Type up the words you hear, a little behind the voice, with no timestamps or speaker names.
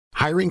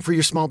Hiring for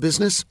your small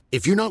business?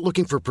 If you're not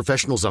looking for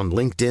professionals on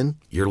LinkedIn,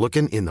 you're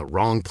looking in the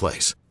wrong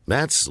place.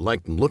 That's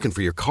like looking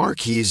for your car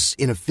keys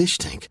in a fish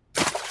tank.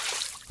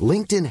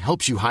 LinkedIn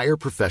helps you hire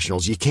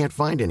professionals you can't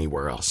find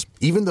anywhere else,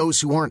 even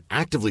those who aren't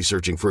actively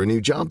searching for a new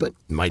job but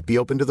might be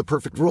open to the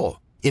perfect role.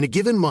 In a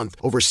given month,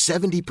 over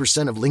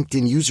 70% of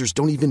LinkedIn users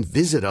don't even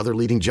visit other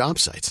leading job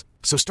sites.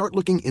 So start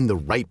looking in the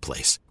right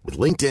place. With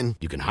LinkedIn,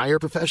 you can hire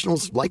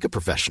professionals like a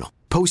professional.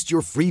 Post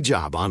your free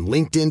job on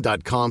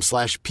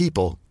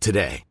linkedin.com/people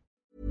today.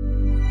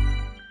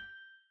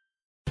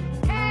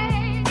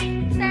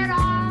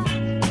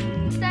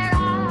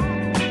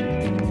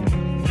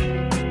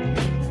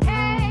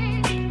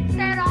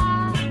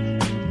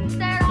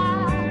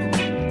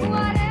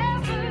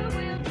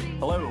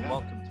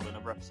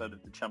 Episode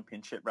of the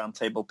Championship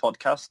Roundtable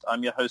podcast.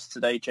 I'm your host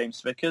today,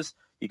 James Vickers.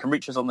 You can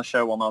reach us on the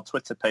show on our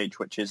Twitter page,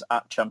 which is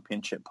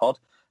 @ChampionshipPod,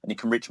 and you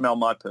can reach me on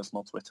my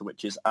personal Twitter,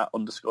 which is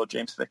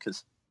 @_James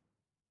Vickers.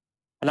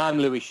 And I'm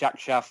Louis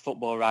Shackshaft,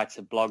 football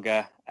writer,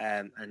 blogger,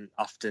 and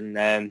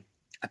often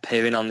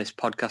appearing on this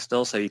podcast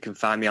also. You can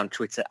find me on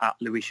Twitter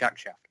 @Louis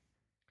Shackshaft.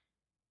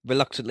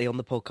 Reluctantly on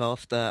the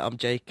podcast, I'm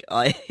Jake.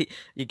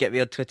 You get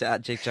me on Twitter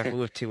 @JakeJackal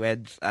with 2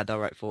 N's, and I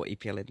write for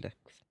EPL Index.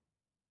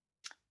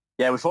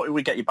 Yeah, we thought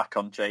we'd get you back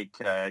on, Jake.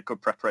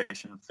 Good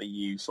preparation for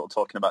you sort of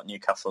talking about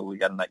Newcastle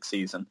again next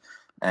season.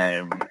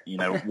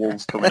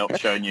 Wolves coming up,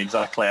 showing you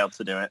exactly how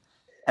to do it.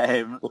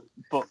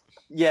 But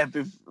yeah,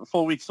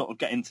 before we sort of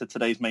get into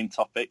today's main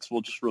topics,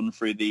 we'll just run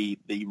through the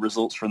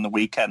results from the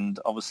weekend.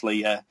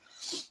 Obviously,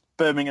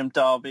 Birmingham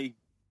derby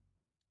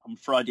on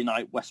Friday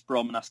night, West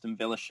Brom and Aston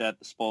Villa shared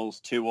the spoils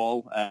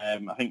 2-2.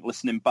 I think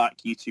listening back,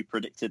 you two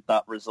predicted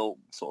that result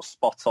sort of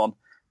spot on.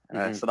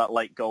 So that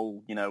late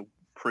goal,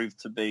 proved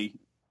to be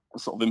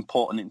sort of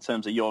important in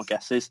terms of your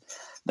guesses.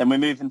 Then we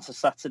move into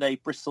Saturday.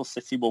 Bristol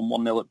City won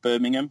 1-0 at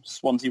Birmingham.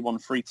 Swansea won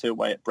 3-2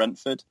 away at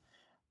Brentford.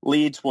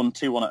 Leeds won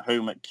 2-1 at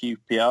home at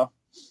QPR.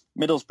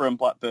 Middlesbrough and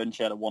Blackburn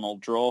shared a 1-1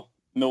 draw.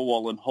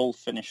 Millwall and Hull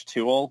finished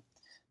 2-2.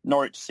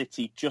 Norwich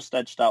City just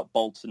edged out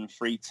Bolton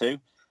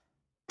 3-2.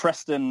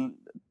 Preston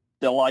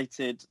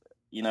delighted,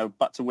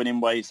 back to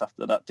winning ways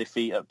after that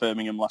defeat at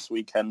Birmingham last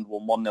weekend,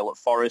 won 1-0 at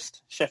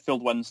Forest.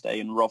 Sheffield Wednesday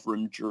and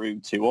Rotherham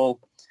drew 2-2.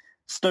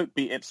 Stoke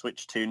beat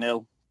Ipswich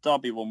 2-0.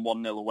 Derby won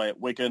 1-0 away at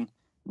Wigan,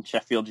 and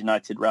Sheffield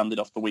United rounded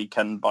off the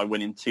weekend by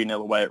winning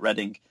 2-0 away at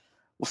Reading.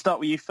 We'll start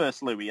with you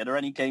first, Louis. Are there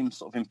any games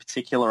sort of in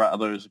particular out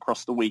of those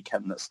across the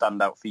weekend that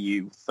stand out for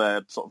you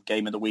for sort of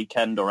game of the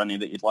weekend, or any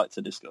that you'd like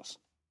to discuss?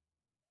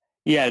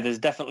 Yeah, there's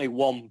definitely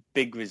one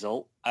big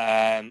result,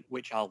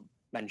 which I'll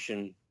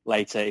mention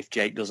later if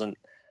Jake doesn't.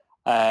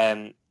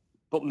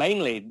 But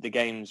mainly the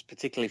games,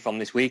 particularly from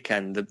this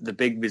weekend, the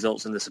big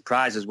results and the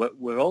surprises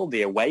were all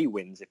the away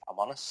wins, if I'm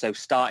honest. So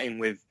starting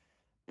with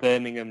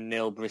Birmingham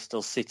 0,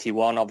 Bristol City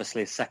 1,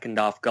 obviously a second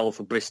half goal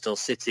for Bristol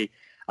City.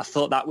 I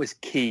thought that was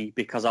key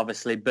because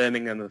obviously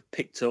Birmingham have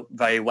picked up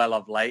very well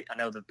of late. I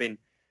know they've been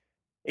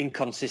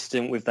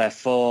inconsistent with their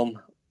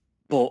form,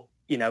 but,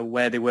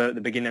 where they were at the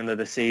beginning of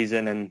the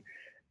season and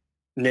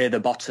near the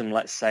bottom,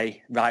 let's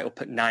say, right up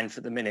at 9th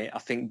at the minute, I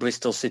think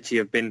Bristol City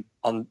have been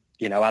on,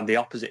 had the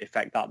opposite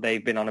effect, that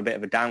they've been on a bit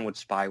of a downward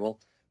spiral,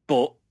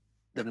 but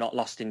they've not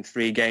lost in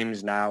 3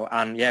 games now.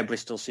 And yeah,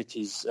 Bristol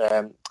City's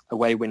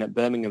away win at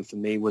Birmingham for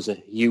me was a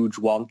huge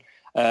one.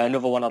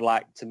 Another one I'd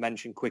like to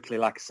mention quickly,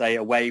 like I say,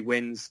 away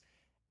wins.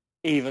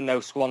 Even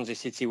though Swansea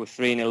City were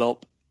 3-0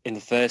 up in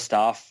the first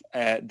half,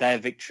 their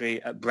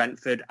victory at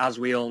Brentford, as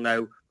we all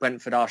know,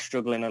 Brentford are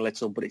struggling a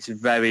little, but it's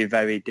very,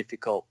 very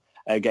difficult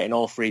getting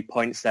all 3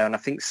 points there. And I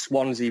think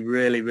Swansea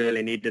really,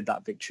 really needed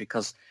that victory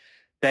because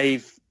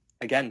they've,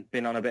 again,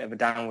 been on a bit of a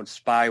downward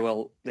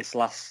spiral this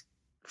last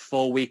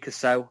 4 weeks or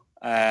so,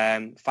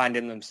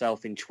 finding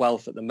themselves in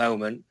 12th at the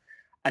moment.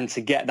 And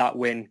to get that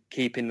win,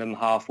 keeping them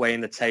halfway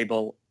in the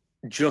table,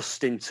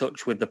 just in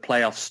touch with the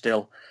playoffs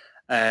still,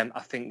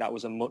 I think that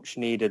was a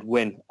much-needed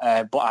win.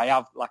 But I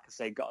have, like I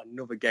say, got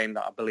another game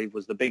that I believe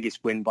was the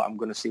biggest win, but I'm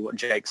going to see what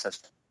Jake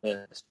says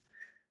first.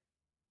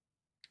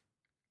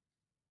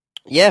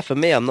 Yeah, for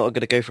me, I'm not going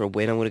to go for a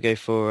win. I'm going to go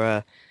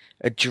for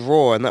a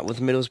draw, and that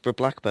was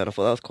Middlesbrough-Blackburn. I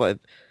thought that was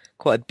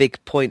quite a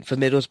big point for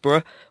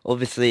Middlesbrough.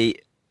 Obviously,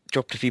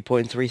 dropped a few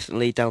points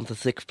recently, down to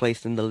 6th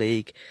place in the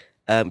league.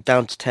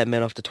 Down to 10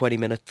 men after 20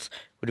 minutes.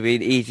 Would have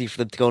been easy for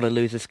them to go on and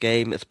lose this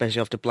game,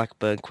 especially after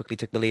Blackburn quickly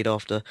took the lead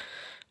after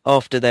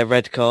their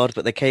red card.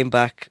 But they came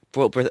back,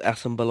 brought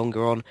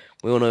Assombalonga on.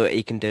 We all know what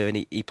he can do,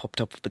 and he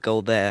popped up with the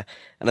goal there.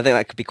 And I think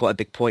that could be quite a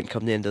big point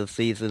come the end of the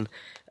season,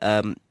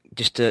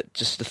 just to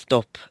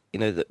stop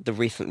the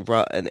recent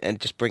rut and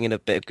just bring in a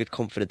bit of good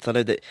confidence. I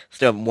know that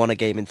still haven't won a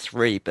game in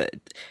 3, but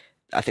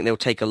I think they'll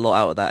take a lot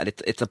out of that, and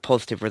it's a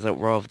positive result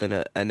rather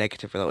than a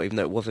negative result, even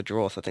though it was a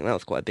draw. So I think that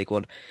was quite a big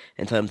one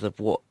in terms of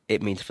what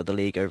it means for the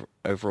league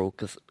overall,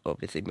 because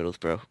obviously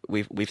Middlesbrough,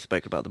 we've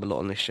spoken about them a lot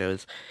on this show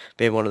as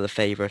being one of the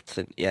favourites,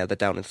 and yeah, they're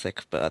down in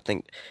 6th, but I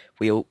think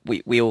we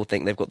all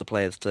think they've got the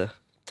players to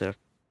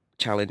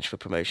challenge for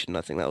promotion.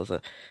 I think that was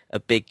a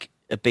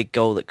big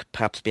goal that could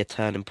perhaps be a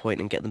turning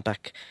point and get them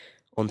back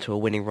onto a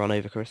winning run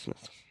over Christmas.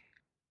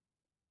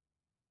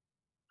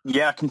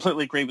 Yeah, I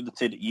completely agree with the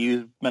two that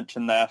you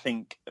mentioned there. I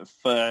think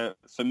for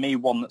me,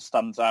 one that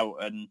stands out,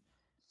 and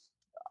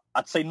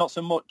I'd say not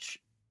so much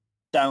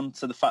down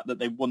to the fact that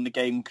they won the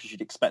game because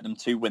you'd expect them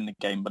to win the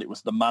game, but it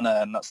was the manner,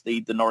 and that's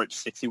the Norwich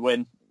City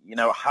win.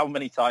 How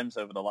many times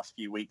over the last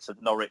few weeks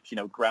have Norwich,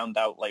 ground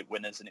out late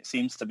winners, and it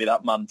seems to be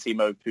that man,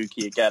 Timo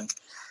Pukki, again.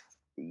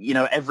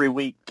 Every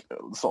week,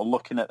 sort of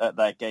looking at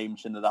their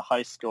games, they're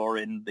high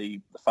scoring.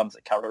 The fans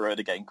at Carrow Road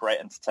are getting great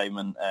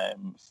entertainment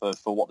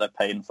for what they're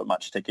paying for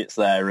match tickets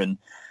there. And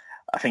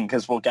I think,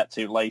 as we'll get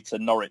to later,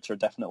 Norwich are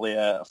definitely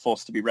a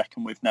force to be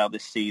reckoned with now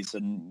this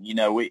season.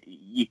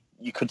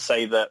 You could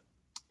say that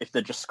if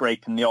they're just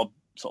scraping the odd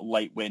sort of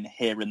late win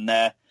here and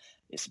there,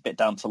 it's a bit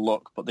down to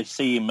luck. But they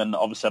seem, and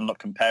obviously I'm not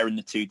comparing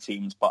the two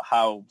teams, but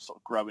how sort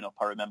of growing up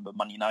I remember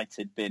Man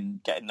United been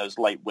getting those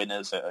late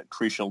winners at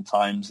crucial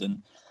times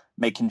and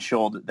making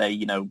sure that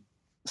they,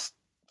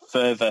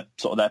 further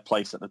sort of their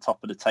place at the top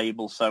of the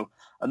table. So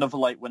another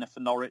late winner for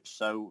Norwich.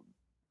 So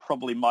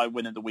probably my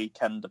win of the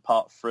weekend,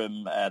 apart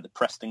from the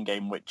Preston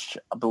game, which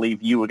I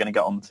believe you were going to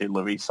get onto,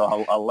 Louis.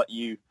 So I'll let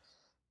you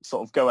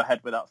sort of go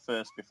ahead with that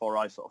first before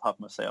I sort of have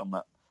my say on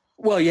that.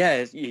 Well,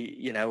 yeah,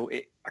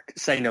 I could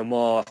say no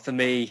more. For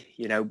me,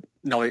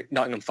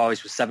 Nottingham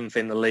Forest was 7th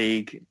in the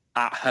league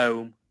at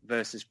home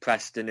versus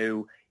Preston,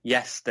 who,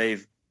 yes,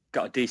 they've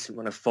got a decent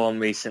run of form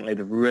recently.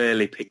 They've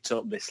really picked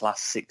up this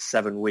last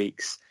 6-7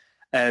 weeks.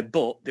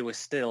 But they were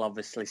still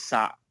obviously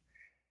sat,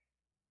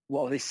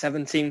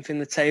 17th in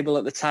the table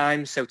at the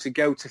time? So to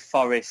go to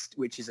Forest,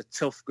 which is a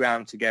tough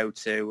ground to go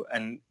to,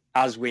 and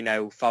as we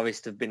know,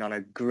 Forest have been on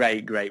a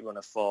great run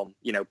of form,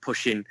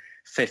 pushing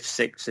 5th,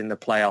 6th in the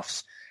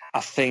playoffs. I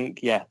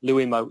think,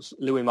 Louis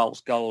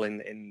Malt's goal in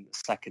the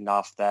second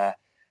half there,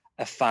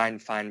 a fine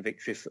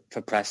victory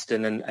for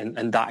Preston,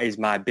 and that is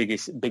my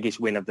biggest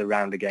win of the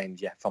round of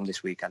games, from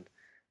this weekend.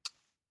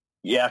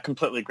 Yeah, I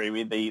completely agree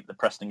with the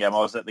Preston game. I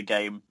was at the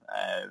game.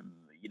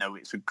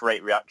 It's a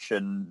great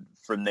reaction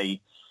from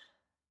the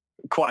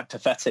quite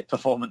pathetic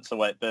performance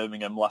away at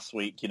Birmingham last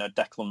week.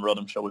 Declan Rudd,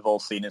 I'm sure we've all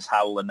seen his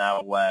howler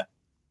now, where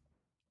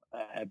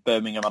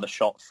Birmingham had a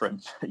shot from,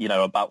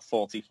 about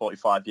 40,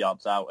 45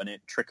 yards out, and it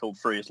trickled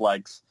through his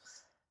legs.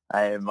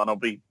 And I'll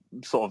be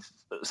sort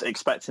of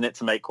expecting it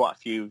to make quite a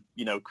few,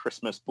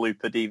 Christmas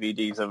blooper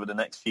DVDs over the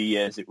next few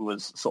years. It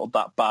was sort of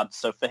that bad.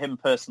 So for him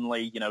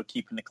personally,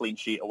 keeping a clean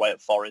sheet away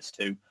at Forest,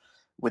 who,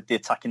 with the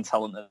attacking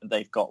talent that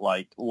they've got,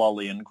 like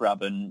Lolly and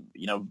Graben,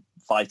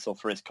 vital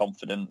for his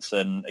confidence.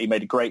 And he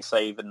made a great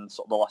save in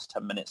sort of the last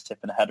 10 minutes,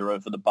 tipping a header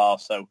over the bar.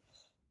 So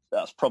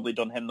that's probably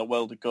done him the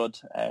world of good.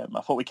 I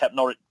thought we kept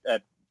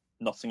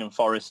Nottingham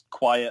Forest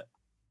quiet.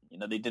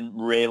 They didn't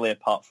really,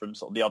 apart from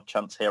sort of the odd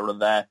chance here or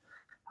there,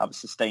 have a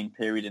sustained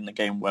period in the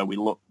game where we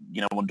look,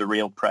 under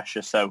real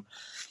pressure. So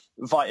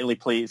vitally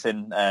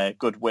pleasing,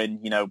 good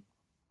win,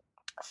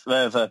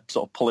 further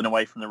sort of pulling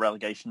away from the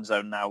relegation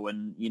zone now.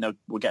 And,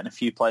 we're getting a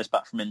few players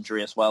back from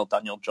injury as well.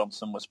 Daniel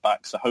Johnson was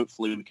back. So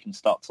hopefully we can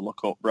start to look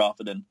up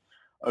rather than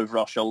over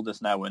our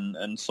shoulders now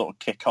and sort of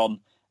kick on.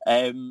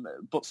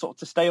 But sort of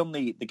to stay on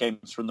the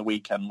games from the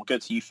weekend, we'll go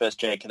to you first,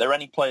 Jake. Are there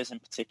any players in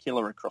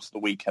particular across the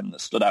weekend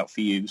that stood out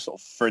for you,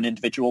 sort of for an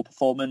individual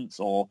performance,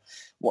 or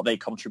what they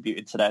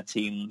contributed to their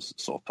team's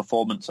sort of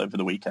performance over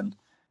the weekend?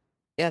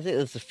 Yeah, I think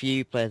there's a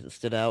few players that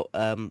stood out.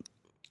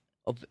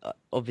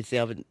 Obviously,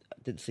 I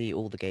didn't see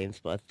all the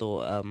games, but I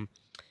thought,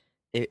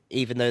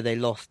 even though they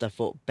lost, I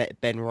thought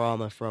Ben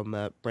Rama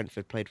from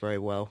Brentford played very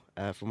well.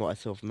 From what I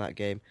saw from that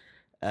game.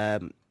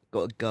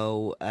 Got a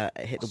goal,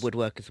 hit the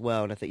woodwork as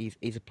well, and I think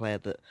he's a player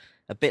that,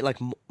 a bit like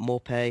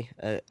Maupay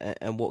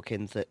and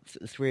Watkins, the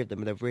three of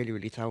them, they're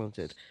really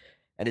talented,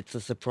 and it's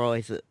a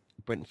surprise that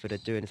Brentford are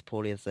doing as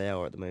poorly as they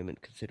are at the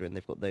moment, considering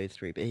they've got those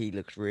three. But he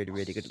looked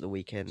really good at the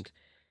weekend,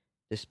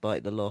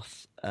 despite the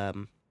loss.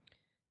 And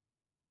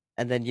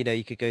then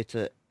you could go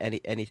to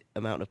any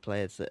amount of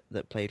players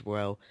that played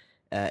well.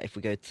 If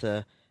we go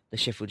to the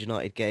Sheffield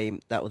United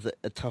game, that was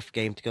a tough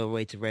game to go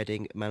away to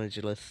Reading,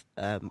 managerless,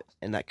 and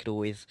that could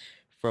always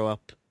throw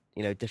up,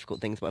 difficult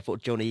things. But I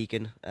thought John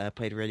Egan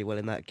played really well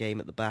in that game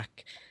at the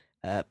back.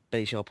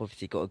 Billy Sharp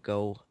obviously got a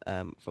goal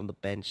from the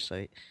bench,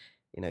 so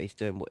he's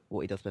doing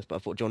what he does best. But I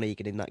thought John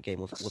Egan in that game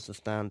was the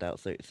standout.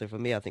 So for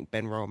me, I think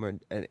Ben Rama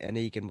and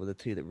Egan were the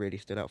two that really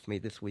stood out for me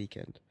this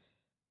weekend.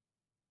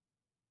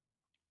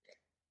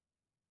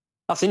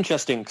 That's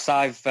interesting, because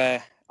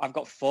I've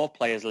got 4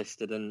 players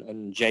listed,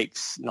 and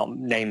Jake's not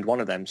named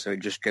one of them. So it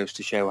just goes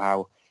to show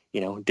how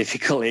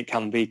difficult it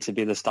can be to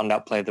be the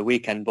standout player of the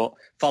weekend. But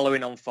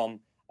following on from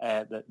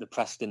the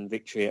Preston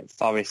victory at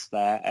Forest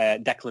there,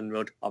 Declan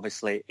Rudd,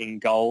 obviously, in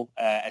goal,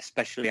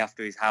 especially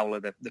after his howler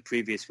the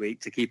previous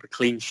week, to keep a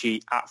clean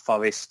sheet at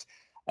Forest.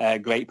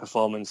 Great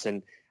performance,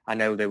 and I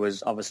know there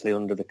was obviously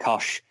under the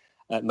cosh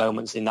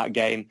moments in that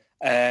game.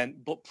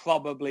 But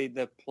probably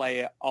the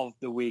player of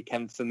the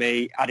weekend for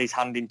me, had his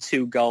hand in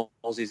 2 goals,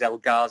 is El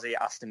Ghazi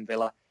at Aston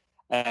Villa.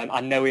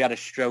 I know he had a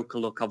stroke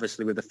of luck,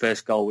 obviously, with the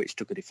first goal, which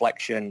took a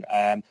deflection.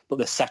 But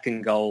the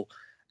second goal,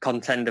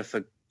 contender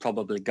for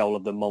probably goal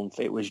of the month.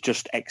 It was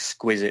just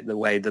exquisite the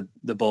way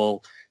the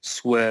ball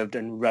swerved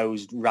and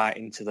rose right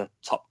into the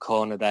top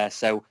corner there.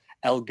 So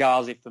El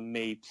Ghazi for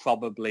me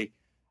probably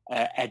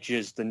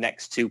edges the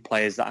next two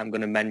players that I'm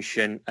going to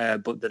mention.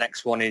 But the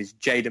next one is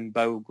Jayden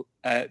Bogle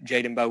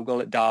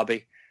at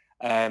Derby.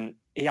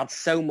 He had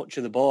so much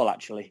of the ball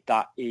actually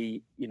that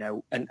he,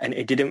 and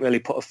he didn't really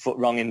put a foot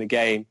wrong in the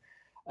game.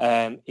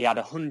 He had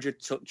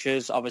 100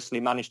 touches, obviously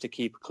managed to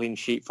keep a clean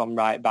sheet from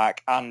right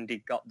back, and he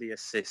got the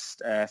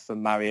assist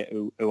from Marriott,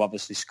 who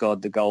obviously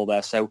scored the goal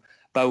there. So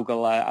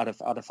Bogle had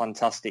a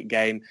fantastic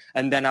game.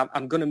 And then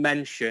I'm going to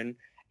mention,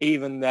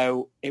 even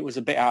though it was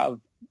a bit out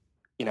of,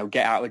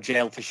 get out of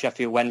jail for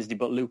Sheffield Wednesday,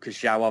 but Lucas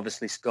João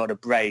obviously scored a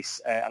brace.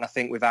 And I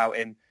think without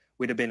him,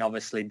 we'd have been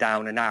obviously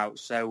down and out.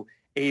 So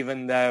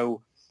even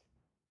though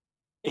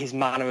his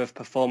manner of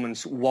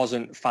performance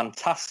wasn't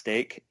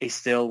fantastic, he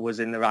still was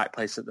in the right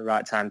place at the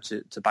right time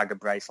to bag a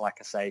brace, like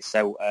I say.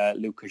 So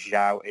Lucas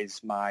João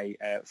is my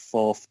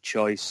fourth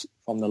choice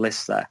from the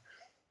list there.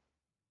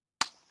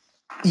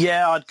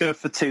 Yeah, I'd go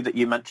for two that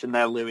you mentioned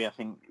there, Louis. I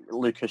think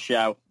Lucas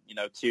João,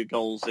 2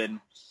 goals in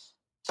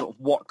sort of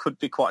what could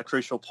be quite a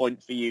crucial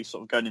point for you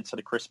sort of going into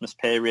the Christmas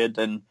period.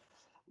 And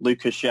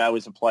Lucas João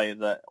is a player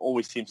that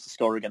always seems to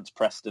score against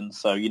Preston.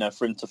 So,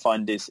 for him to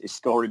find his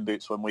scoring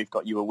boots when we've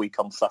got you a week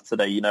on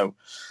Saturday,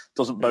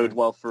 doesn't bode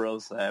well for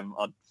us.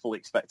 I'd fully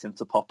expect him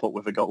to pop up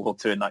with a goal or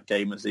two in that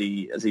game as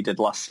he did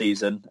last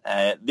season.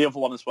 The other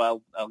one as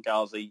well, El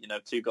Ghazi,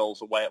 2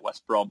 goals away at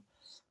West Brom,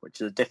 which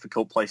is a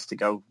difficult place to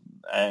go,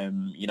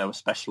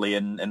 especially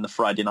in the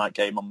Friday night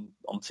game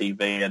on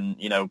TV. And,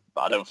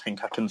 I don't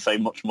think I can say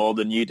much more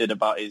than you did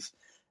about his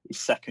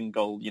second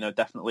goal.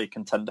 Definitely a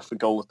contender for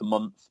goal of the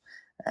month.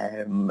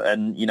 And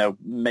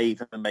may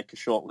even make a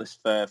shortlist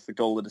for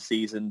goal of the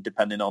season,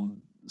 depending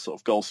on sort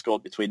of goals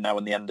scored between now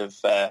and the end of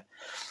the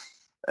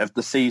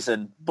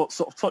season. But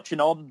sort of touching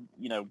on,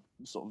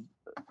 sort of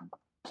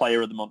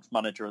player of the month,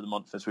 manager of the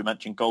month, as we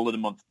mentioned, goal of the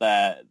month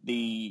there,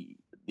 the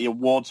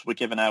awards were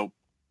given out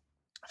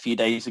a few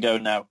days ago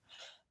now.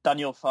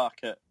 Daniel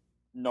Farke at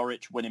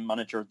Norwich winning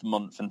manager of the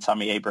month and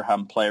Tammy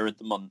Abraham player of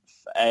the month.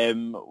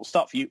 We'll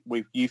start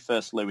with you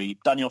first, Louis.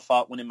 Daniel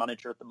Farke winning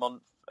manager of the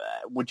month.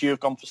 Would you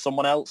have gone for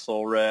someone else,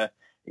 or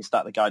is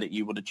that the guy that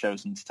you would have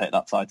chosen to take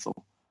that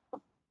title?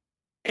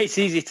 It's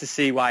easy to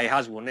see why he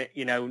has won it.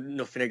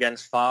 Nothing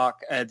against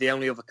Farke. The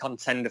only other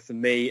contender for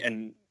me,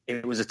 and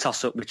it was a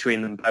toss-up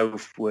between them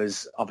both,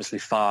 was obviously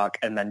Farke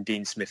and then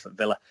Dean Smith at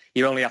Villa.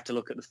 You only have to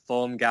look at the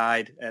form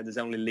guide. There's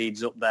only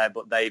Leeds up there,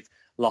 but they've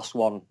lost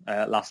one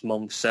last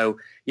month. So,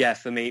 yeah,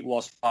 for me, it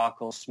was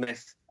Farke or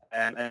Smith.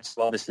 And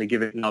so obviously,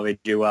 given Norwich,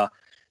 you are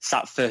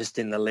sat first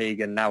in the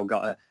league and now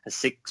got a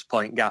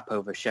 6-point gap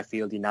over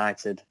Sheffield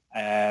United,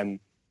 then,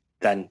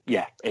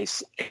 yeah,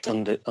 it's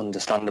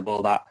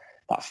understandable that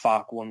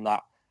Farke won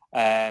that.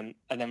 And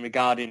then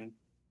regarding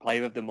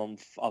Player of the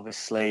Month,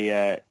 obviously,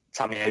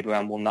 Tammy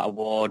Abraham won that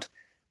award.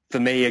 For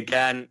me,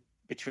 again,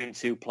 between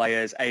two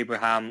players,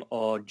 Abraham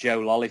or Joe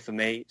Lolly for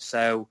me.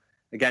 So,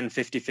 again,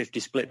 50-50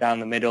 split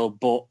down the middle,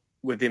 but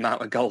with the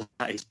amount of goals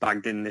that he's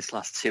bagged in this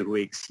last 2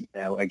 weeks,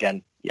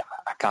 again, yeah,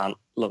 I can't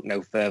look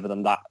no further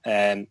than that.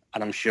 And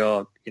I'm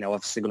sure,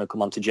 obviously going to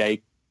come on to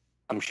Jake.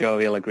 I'm sure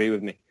he'll agree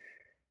with me.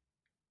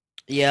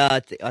 Yeah,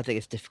 I think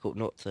it's difficult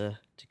not to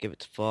give it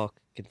to Farke,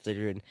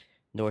 considering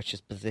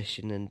Norwich's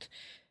position, and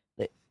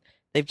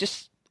they've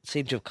just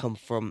seemed to have come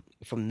from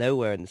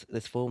nowhere, and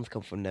this form's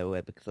come from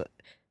nowhere, because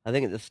I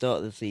think at the start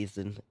of the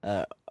season,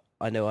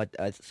 I know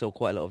I saw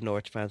quite a lot of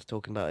Norwich fans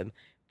talking about him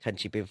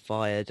potentially being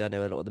fired. I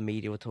know a lot of the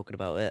media were talking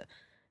about it.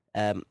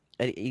 And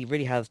he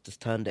really has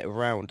just turned it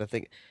around. I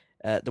think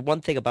the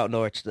one thing about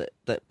Norwich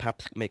that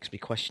perhaps makes me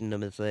question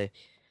them as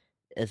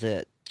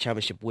a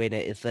championship winner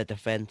is their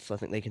defence. I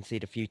think they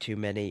concede a few too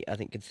many. I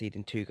think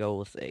conceding 2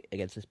 goals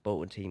against this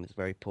Bolton team is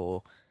very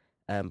poor.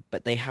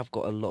 But they have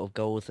got a lot of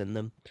goals in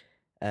them,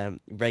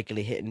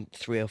 regularly hitting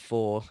 3 or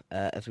 4,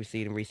 as we've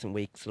seen in recent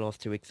weeks. The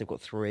last 2 weeks they've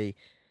got 3.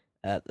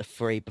 The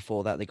 3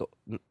 before that they got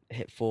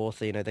hit 4.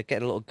 So, they're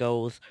getting a lot of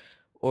goals.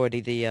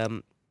 Already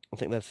I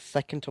think they're the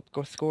second top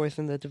scorers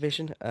in the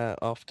division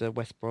after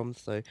West Brom.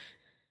 So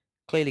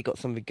clearly got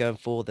something going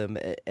for them.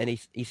 And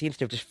he seems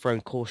to have just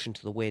thrown caution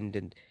to the wind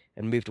and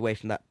moved away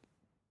from that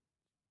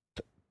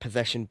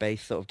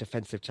possession-based sort of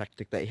defensive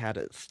tactic that he had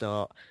at the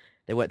start.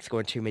 They weren't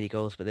scoring too many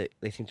goals, but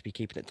they seem to be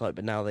keeping it tight.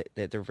 But now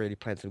they're really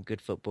playing some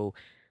good football,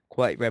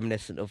 quite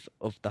reminiscent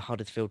of the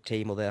Huddersfield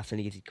team, although that's an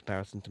easy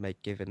comparison to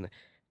make given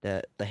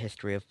the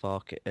history of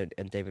Farke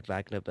and David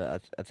Wagner.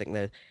 But I think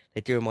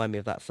they do remind me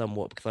of that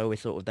somewhat, because I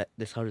always thought of that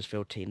this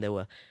Huddersfield team, they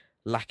were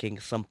lacking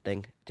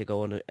something to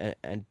go on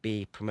and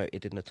be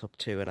promoted in the top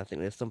 2, and I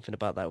think there's something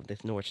about that with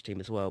this Norwich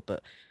team as well.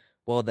 But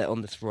while they're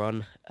on this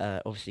run,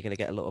 obviously going to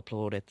get a lot of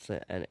plaudits,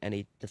 and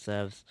he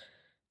deserves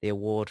the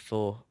award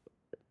for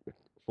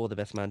the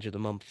best manager of the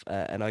month.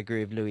 And I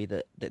agree with Louis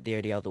that the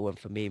only other one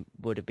for me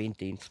would have been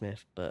Dean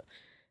Smith, but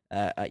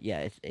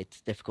yeah,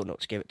 it's difficult not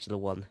to give it to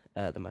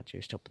the manager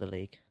who's top of the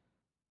league.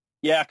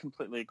 Yeah, I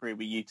completely agree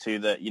with you two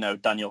that,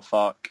 Daniel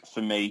Farke,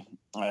 for me,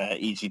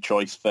 easy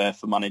choice for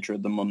manager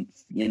of the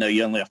month.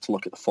 You only have to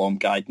look at the form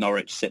guide.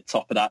 Norwich sit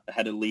top of that,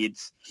 ahead of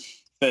Leeds.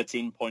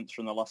 13 points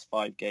from the last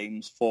 5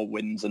 games, 4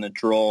 wins and a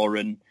draw.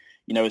 And,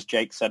 as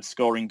Jake said,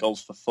 scoring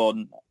goals for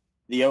fun.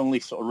 The only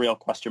sort of real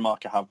question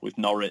mark I have with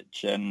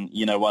Norwich, and,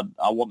 I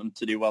want them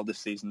to do well this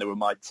season. They were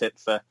my tip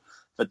for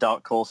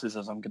dark horses,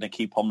 as I'm going to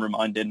keep on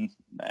reminding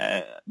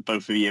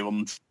both of you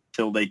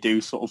until they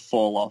do sort of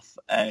fall off.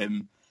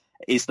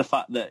 Is the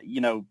fact that,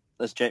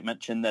 as Jake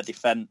mentioned, their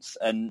defence,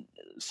 and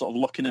sort of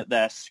looking at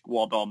their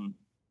squad on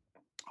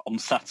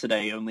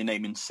Saturday, only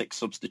naming 6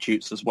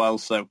 substitutes as well.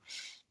 So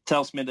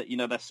tells me that,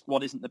 their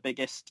squad isn't the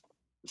biggest.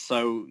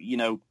 So,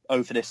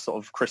 over this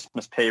sort of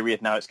Christmas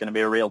period now, it's going to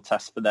be a real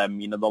test for them.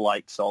 The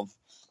likes of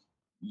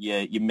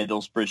your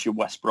Middlesbroughs, your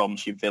West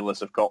Broms, your Villas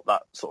have got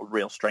that sort of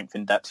real strength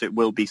in depth. So it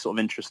will be sort of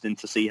interesting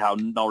to see how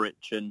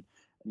Norwich and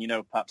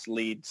perhaps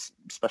Leeds,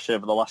 especially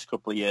over the last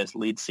couple of years,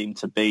 Leeds seem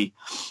to be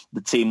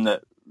the team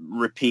that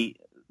repeat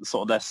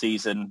sort of their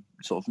season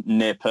sort of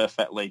near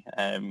perfectly.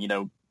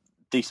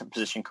 Decent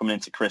position coming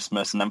into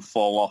Christmas and then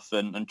fall off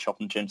and chop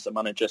and change the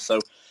manager. So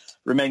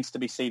remains to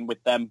be seen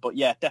with them. But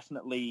yeah,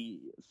 definitely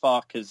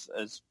Farke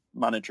as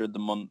manager of the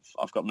month.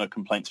 I've got no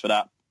complaints for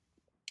that.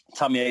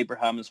 Tammy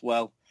Abraham as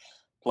well,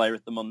 player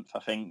of the month. I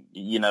think,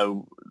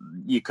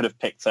 you could have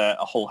picked a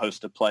whole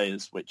host of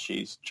players, which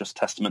is just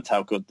testament to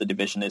how good the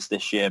division is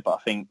this year. But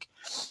I think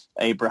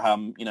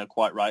Abraham,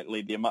 quite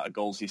rightly, the amount of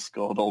goals he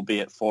scored,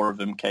 albeit 4 of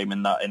them came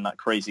in that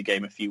crazy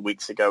game a few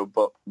weeks ago.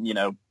 But,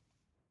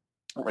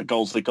 a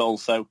goal's a goal.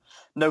 So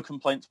no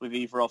complaints with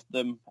either of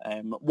them.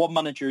 One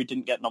manager who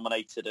didn't get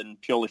nominated, and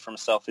purely from a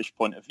selfish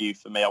point of view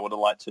for me, I would have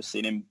liked to have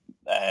seen him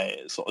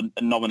sort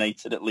of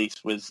nominated at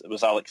least, was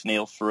Alex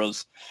Neil for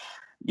us.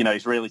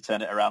 He's really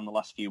turned it around the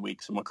last few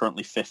weeks, and we're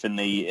currently 5th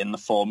in the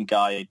form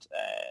guide,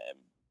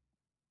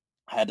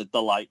 ahead of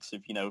the likes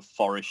of,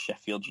 Forest,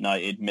 Sheffield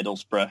United,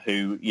 Middlesbrough,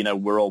 who,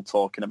 we're all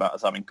talking about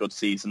as having good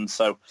seasons.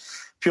 So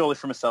purely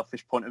from a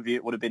selfish point of view,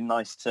 it would have been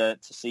nice to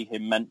see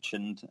him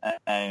mentioned.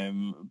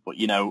 But,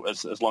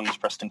 as long as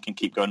Preston can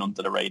keep going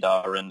under the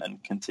radar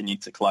and continue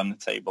to climb the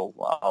table,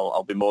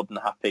 I'll be more than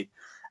happy.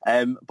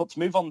 But to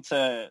move on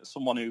to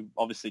someone who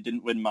obviously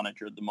didn't win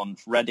Manager of the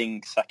Month,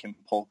 Reading second,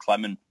 Paul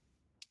Clement.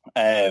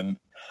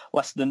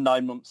 Less than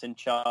 9 months in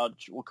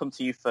charge. We'll come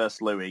to you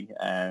first, Louis,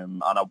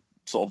 and I'll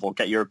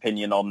get your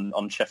opinion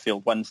on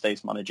Sheffield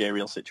Wednesday's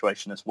managerial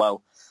situation as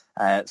well,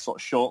 sort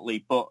of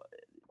shortly. But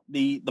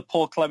the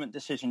Paul Clement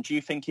decision, do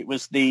you think it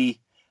was the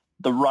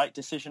right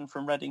decision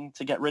from Reading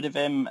to get rid of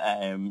him?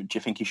 Do you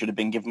think he should have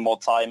been given more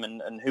time?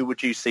 And who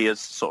would you see as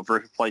sort of a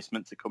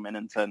replacement to come in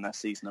and turn their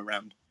season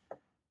around?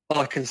 Well,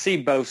 I can see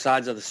both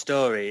sides of the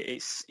story.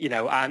 It's,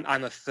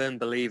 I'm a firm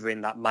believer in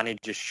that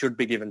managers should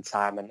be given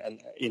time. And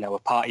a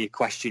part of your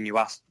question you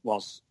asked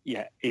was,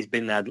 he's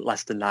been there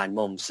less than 9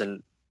 months.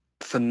 And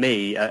for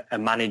me, a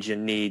manager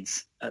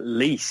needs at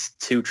least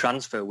 2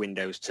 transfer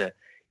windows to,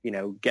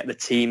 get the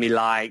team he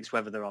likes,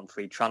 whether they're on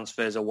free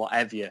transfers or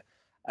whatever.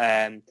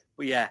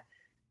 But yeah,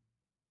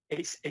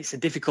 it's a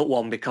difficult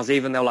one because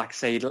even though, like I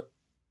say,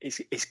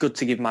 it's good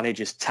to give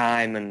managers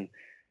time, and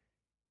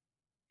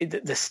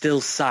they're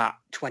still sat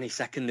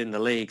 22nd in the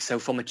league. So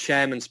from a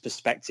chairman's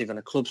perspective and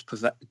a club's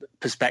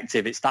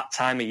perspective, it's that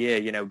time of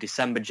year,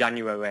 December,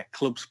 January, where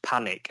clubs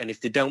panic. And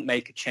if they don't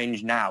make a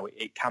change now,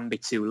 it can be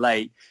too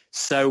late.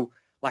 So,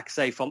 like I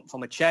say,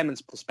 from a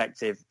chairman's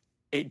perspective,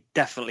 it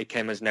definitely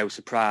came as no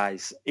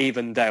surprise,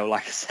 even though,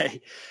 like I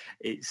say,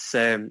 it's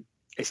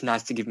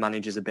nice to give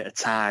managers a bit of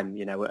time,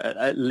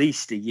 at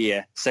least a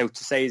year. So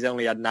to say he's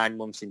only had 9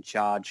 months in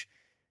charge,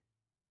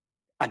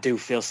 I do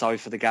feel sorry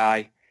for the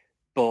guy.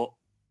 But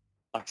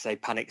like I say,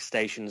 panic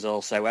stations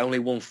also. Only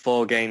won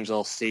 4 games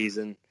all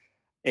season.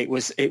 It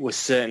was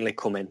certainly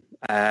coming.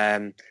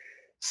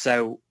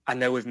 So I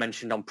know we've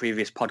mentioned on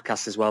previous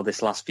podcasts as well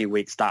this last few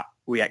weeks that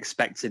we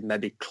expected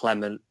maybe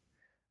Clement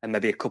and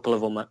maybe a couple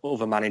of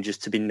other managers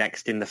to be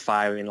next in the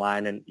firing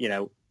line. And,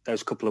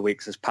 those couple of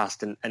weeks has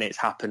passed and it's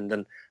happened.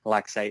 And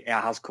like I say, it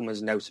has come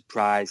as no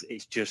surprise.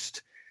 It's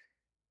just,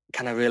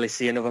 can I really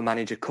see another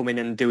manager coming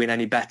and doing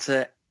any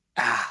better?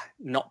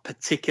 Not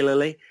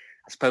particularly.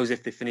 I suppose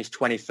if they finish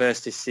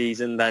 21st this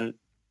season, then,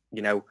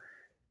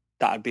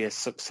 that would be a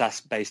success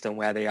based on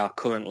where they are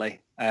currently.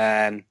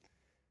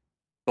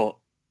 But,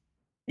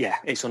 yeah,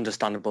 it's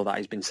understandable that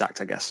he's been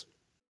sacked, I guess.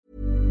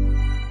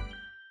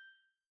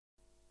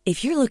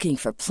 If you're looking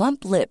for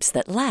plump lips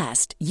that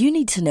last, you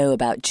need to know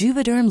about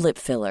Juvederm lip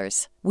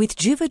fillers. With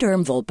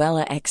Juvederm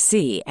Volbella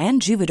XC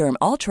and Juvederm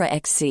Ultra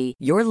XC,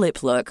 your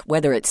lip look,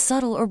 whether it's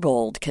subtle or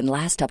bold, can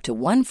last up to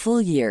 1 full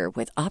year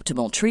with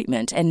optimal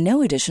treatment and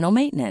no additional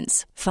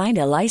maintenance. Find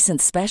a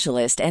licensed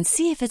specialist and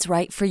see if it's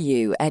right for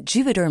you at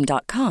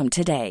Juvederm.com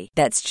today.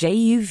 That's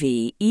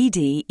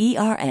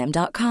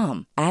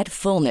JUVEDERM.com. Add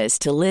fullness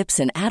to lips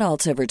in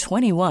adults over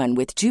 21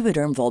 with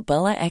Juvederm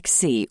Volbella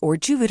XC or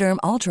Juvederm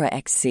Ultra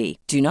XC.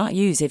 Do not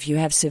use if you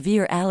have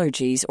severe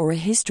allergies or a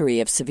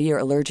history of severe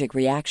allergic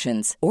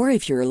reactions, or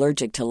if you're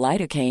allergic to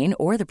lidocaine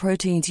or the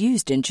proteins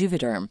used in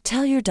Juvederm.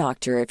 Tell your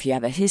doctor if you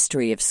have a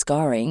history of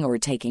scarring or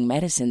taking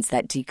medicines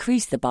that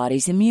decrease the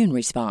body's immune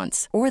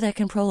response or that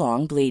can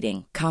prolong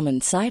bleeding. Common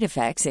side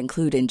effects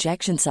include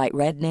injection site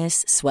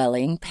redness,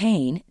 swelling,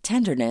 pain,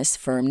 tenderness,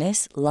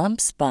 firmness,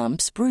 lumps,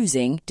 bumps,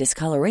 bruising,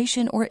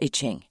 discoloration, or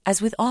itching. As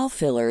with all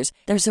fillers,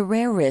 there's a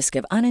rare risk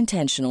of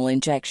unintentional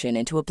injection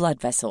into a blood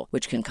vessel,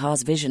 which can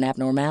cause vision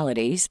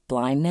abnormalities,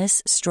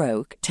 blindness,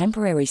 stroke,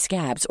 temporary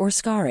scabs, or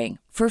scarring.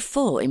 For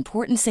full,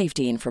 important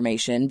safety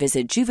information,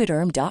 visit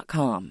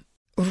Juvederm.com.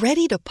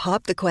 Ready to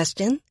pop the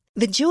question?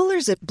 The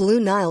jewelers at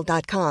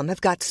BlueNile.com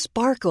have got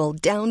sparkle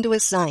down to a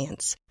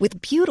science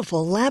with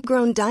beautiful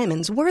lab-grown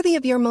diamonds worthy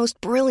of your most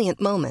brilliant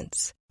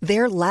moments.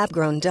 Their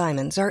lab-grown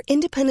diamonds are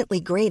independently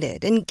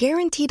graded and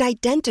guaranteed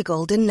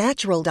identical to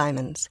natural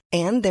diamonds,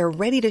 and they're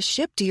ready to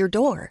ship to your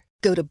door.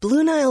 Go to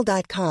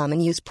BlueNile.com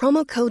and use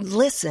promo code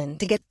LISTEN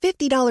to get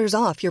 $50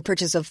 off your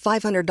purchase of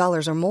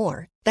 $500 or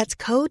more. That's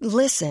code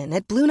LISTEN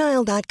at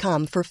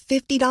BlueNile.com for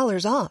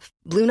 $50 off.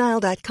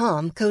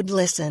 BlueNile.com, code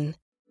LISTEN.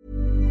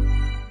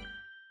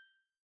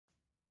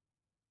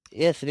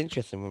 Yeah, it's an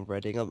interesting one,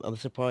 Reading. I'm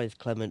surprised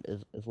Clement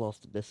has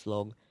lasted this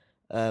long.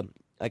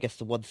 I guess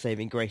the one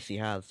saving grace he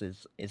has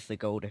is the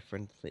goal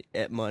difference.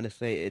 At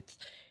 -8,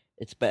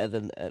 it's better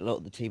than a lot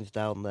of the teams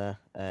down there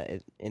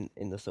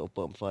in the sort of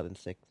bottom 5 and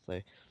 6.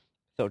 So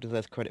sort of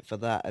deserves credit for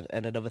that.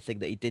 And another thing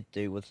that he did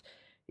do was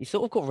he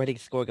sort of got Reading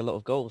scoring a lot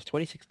of goals.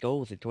 26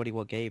 goals in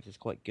 21 games is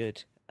quite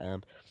good.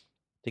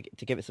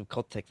 To give it some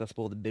context, that's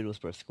more than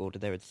Middlesbrough scored,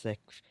 and they're in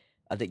 6th.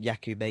 I think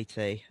Yaku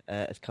Mete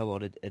has come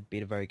on and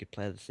been a very good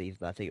player this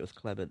season. I think it was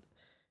Clement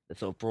that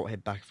sort of brought him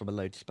back from a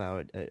loan spell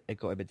and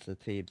got him into the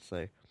team.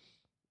 So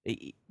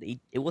it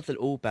wasn't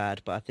all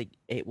bad, but I think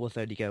it was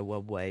only going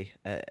one way.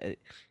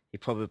 He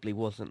probably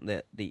wasn't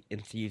the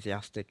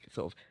enthusiastic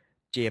sort of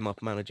GM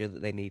up manager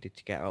that they needed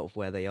to get out of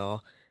where they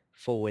are.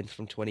 4 wins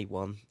from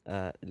 21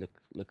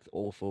 looks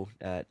awful.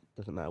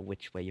 Doesn't matter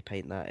which way you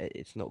paint that,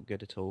 it's not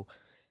good at all.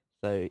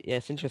 So yeah,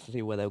 it's interesting to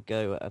see where they'll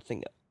go. I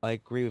think I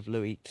agree with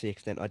Louis to the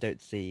extent I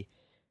don't see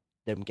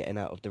them getting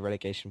out of the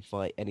relegation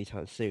fight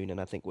anytime soon,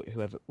 and I think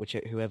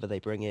whoever they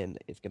bring in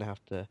is going to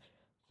have to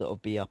sort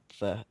of be up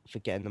for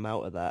getting them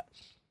out of that.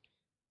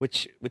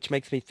 Which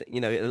makes me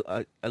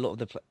a lot of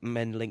the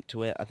men linked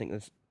to it. I think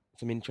there's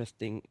some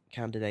interesting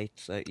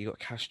candidates. You got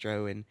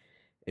Castro in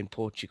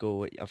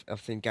Portugal.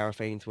 I've seen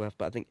Gareth Ainsworth,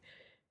 but I think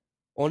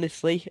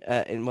honestly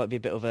it might be a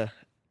bit of a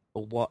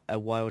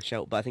wild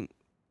shout. But I think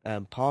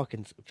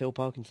Phil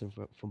Parkinson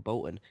from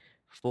Bolton,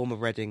 former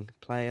Reading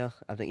player.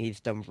 I think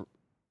he's done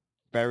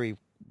very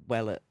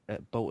well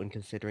at Bolton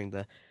considering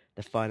the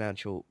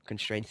financial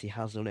constraints he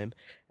has on him.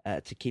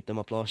 To keep them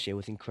up last year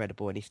was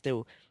incredible, and he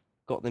still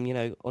got them,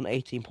 on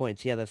 18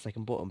 points. Yeah, they're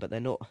second bottom, but they're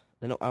not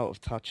out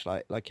of touch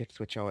like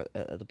Ipswich are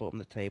at the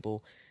bottom of the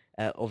table.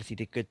 Obviously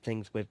did good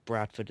things with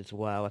Bradford as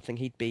well. I think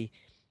he'd be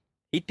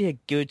a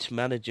good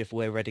manager for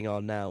where Reading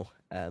are now.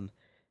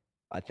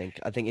 I think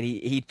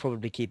he'd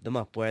probably keep them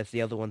up, whereas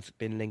the other ones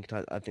been linked.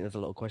 I think there's a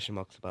lot of question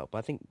marks about.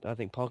 But I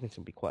think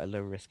Parkinson would be quite a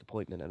low risk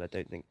appointment, and I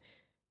don't think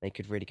they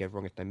could really go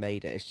wrong if they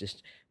made it. It's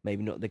just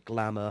maybe not the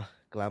glamour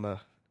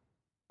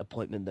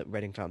appointment that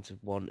Reading fans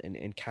have won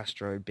in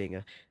Castro being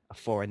a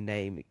foreign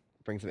name. It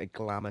brings a bit of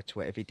glamour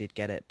to it if he did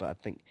get it. But I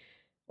think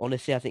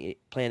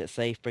playing it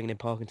safe, bringing in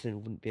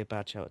Parkinson wouldn't be a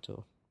bad shout at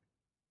all.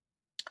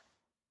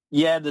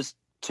 Yeah, there's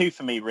two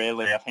for me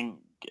really. I think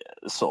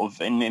sort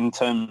of in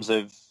terms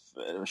of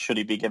should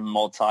he be given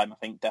more time, I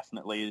think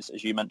definitely,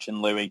 as you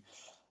mentioned, Louis,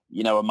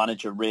 a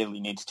manager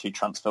really needs 2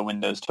 transfer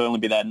windows to only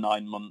be there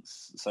 9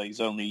 months. So he's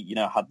only,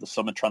 had the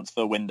summer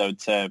transfer window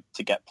to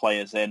get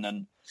players in.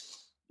 And,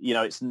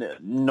 it's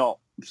not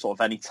sort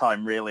of any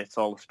time really at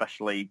all,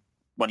 especially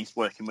when he's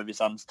working with his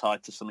hands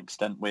tied to some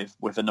extent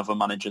with another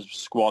manager's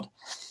squad.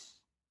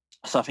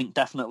 So I think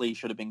definitely he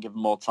should have been given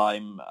more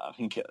time. I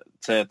think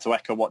to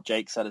echo what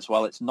Jake said as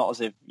well, it's not as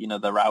if,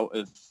 they're out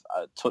of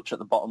touch at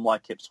the bottom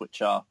like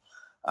Ipswich are.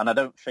 And I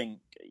don't think,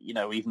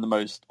 even the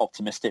most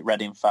optimistic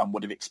Reading fan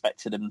would have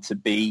expected him to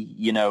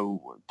be,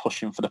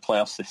 pushing for the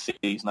playoffs this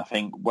season. I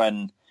think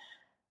when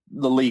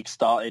the league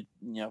started,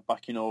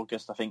 back in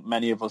August, I think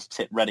many of us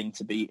tipped Reading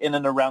to be in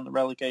and around the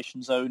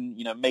relegation zone,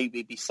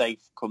 maybe be safe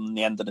come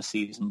the end of the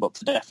season, but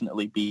to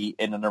definitely be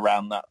in and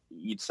around that,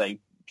 you'd say,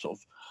 sort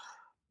of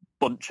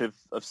bunch of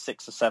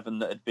 6 or 7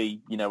 that would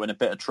be, in a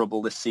bit of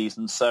trouble this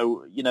season.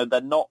 So, they're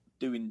not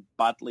doing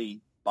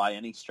badly by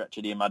any stretch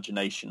of the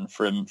imagination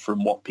from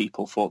what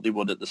people thought they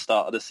would at the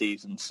start of the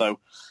season. So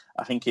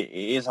I think it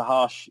is a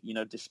harsh,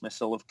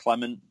 dismissal of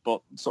Clement,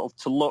 but sort of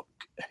to look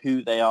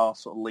who they are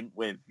sort of linked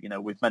with,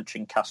 we've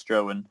mentioned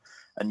Castro and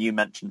you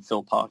mentioned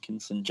Phil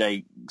Parkinson,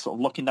 Jay, sort of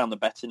looking down the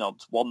betting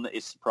odds, one that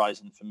is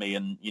surprising for me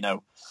and,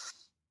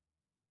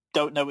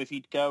 don't know if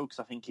he'd go because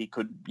I think he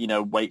could,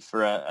 wait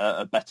for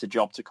a better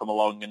job to come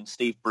along, and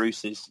Steve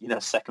Bruce is,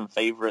 second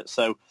favourite.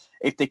 So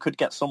if they could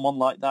get someone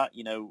like that,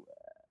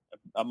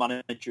 a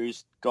manager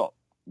who's got,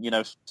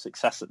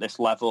 success at this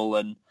level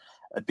and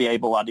be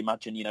able, I'd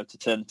imagine, to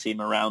turn the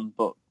team around.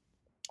 But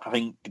I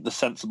think the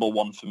sensible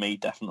one for me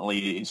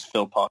definitely is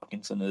Phil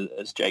Parkinson,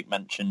 as Jake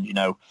mentioned. You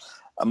know,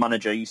 a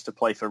manager used to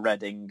play for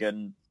Reading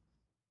and,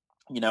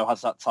 you know,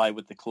 has that tie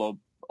with the club,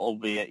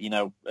 albeit, you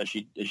know, as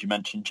you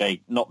mentioned,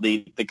 Jake, not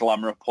the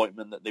glamour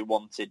appointment that they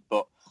wanted,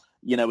 but,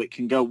 you know, it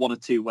can go one or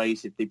two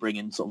ways if they bring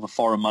in sort of a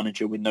foreign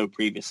manager with no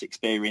previous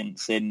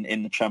experience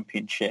in the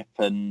Championship.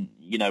 And,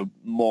 you know,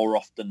 more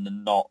often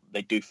than not,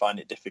 they do find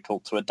it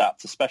difficult to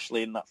adapt,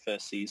 especially in that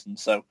first season.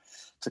 So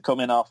to come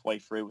in halfway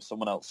through with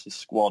someone else's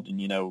squad and,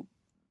 you know,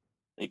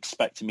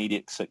 expect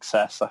immediate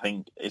success, I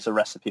think is a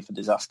recipe for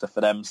disaster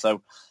for them.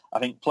 So I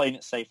think playing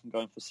it safe and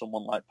going for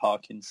someone like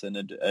Parkinson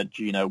would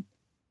you know,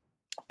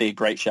 be a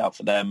great shout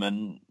for them.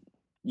 And,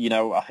 you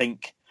know, I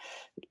think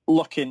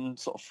looking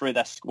sort of through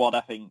their squad,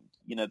 I think,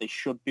 you know, they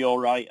should be all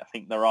right. I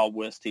think there are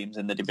worse teams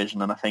in the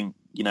division, and I think,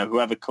 you know,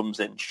 whoever comes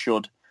in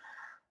should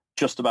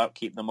just about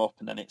keep them up,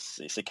 and then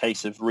it's a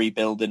case of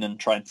rebuilding and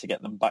trying to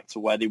get them back to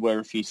where they were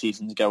a few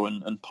seasons ago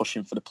and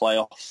pushing for the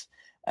playoffs.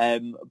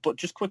 But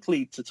just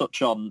quickly to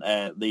touch on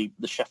the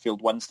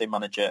Sheffield Wednesday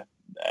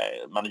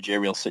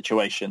managerial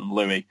situation,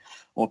 Louis,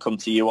 we'll come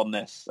to you on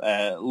this.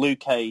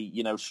 Luque,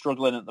 you know,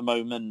 struggling at the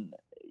moment.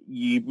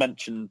 You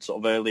mentioned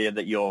sort of earlier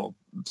that you're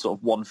sort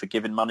of one for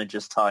giving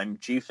managers time.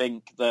 Do you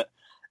think that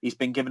he's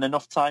been given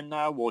enough time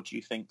now, or do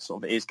you think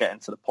sort of it is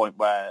getting to the point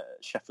where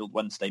Sheffield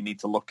Wednesday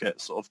need to look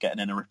at sort of getting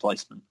in a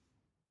replacement?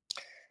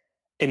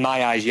 In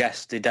my eyes,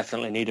 yes, they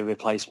definitely need a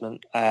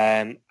replacement.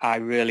 I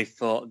really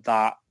thought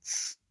that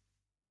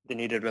they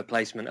needed a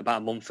replacement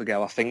about a month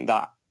ago. I think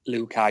that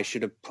Luque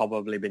should have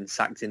probably been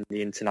sacked in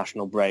the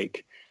international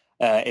break,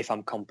 if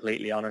I'm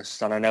completely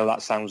honest. And I know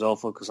that sounds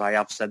awful because I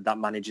have said that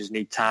managers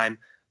need time,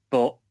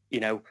 but, you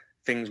know,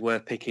 things were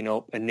picking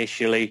up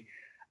initially.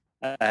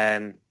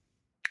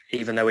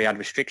 Even though we had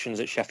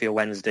restrictions at Sheffield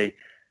Wednesday,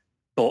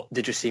 but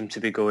they just seem to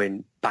be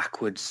going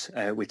backwards.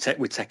 We're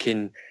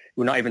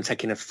not even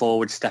taking a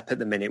forward step at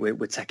the minute.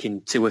 We're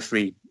taking 2 or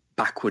 3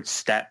 backward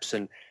steps,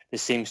 and there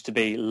seems to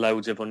be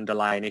loads of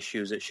underlying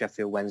issues at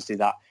Sheffield Wednesday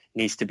that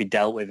needs to be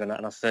dealt with. And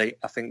I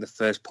think the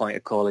first point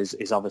of call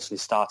is obviously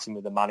starting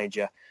with the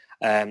manager.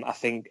 I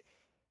think,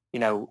 you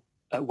know,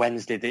 at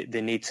Wednesday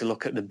they need to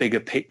look at the bigger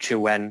picture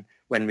when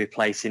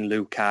replacing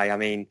Luque. I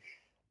mean,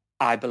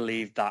 I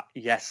believe that,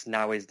 yes,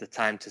 now is the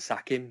time to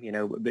sack him, you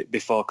know,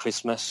 before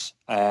Christmas.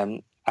 I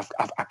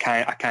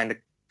kind of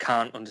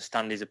can't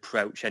understand his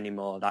approach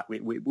anymore, that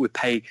we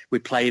play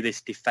this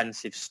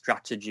defensive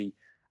strategy,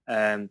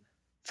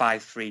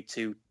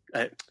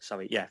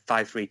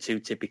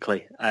 5-3-2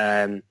 typically.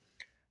 And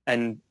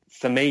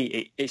for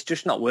me, it's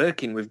just not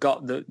working. We've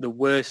got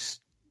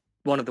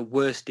one of the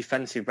worst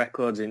defensive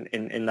records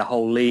in the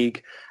whole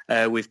league.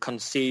 We've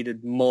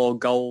conceded more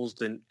goals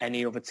than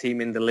any other team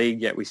in the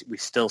league, yet we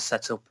still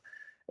set up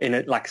in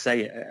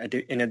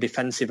a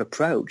defensive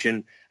approach.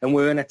 And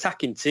we're an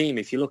attacking team.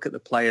 If you look at the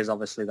players,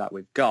 obviously, that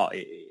we've got,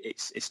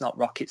 it's not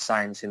rocket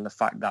science in the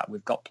fact that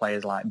we've got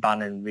players like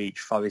Bannon, Reach,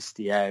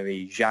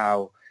 Forestieri,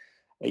 Zhao,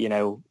 you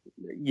know,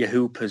 your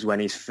hoopers when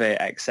he's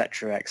fit,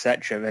 etc.,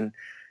 etc. And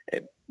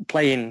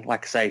playing,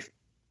 like I say,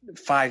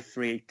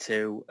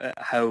 5-3-2 at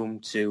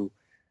home to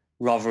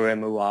Rotherham,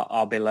 who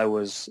are below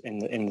us in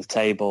the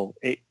table.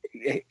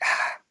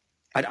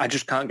 I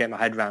just can't get my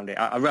head around it.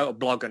 I wrote a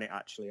blog on it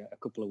actually a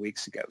couple of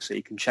weeks ago, so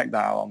you can check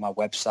that out on my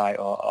website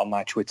or on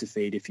my Twitter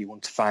feed if you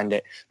want to find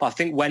it. But I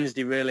think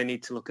Wednesday really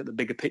need to look at the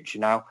bigger picture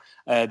now.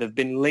 They've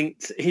been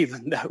linked,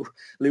 even though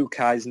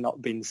Luque's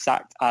not been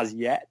sacked as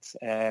yet.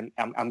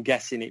 I'm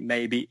guessing it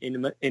may be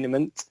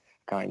imminent.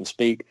 Can't even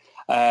speak.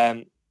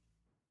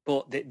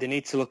 But they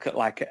need to look at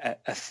like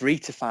a 3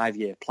 to 5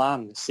 year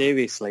plan,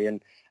 seriously.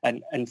 And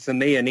for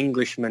me, an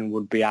Englishman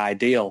would be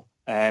ideal.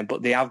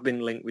 But they have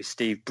been linked with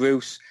Steve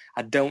Bruce.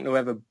 I don't know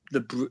whether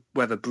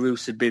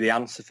Bruce would be the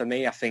answer for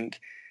me. I think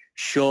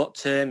short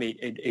term,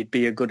 it'd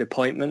be a good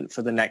appointment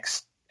for the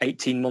next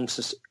 18 months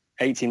or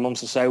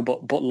so.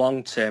 But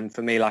long term,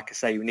 for me, like I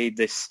say, we need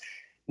this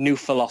new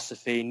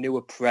philosophy, new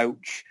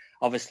approach.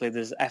 Obviously,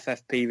 there's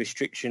FFP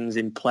restrictions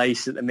in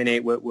place at the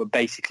minute. We're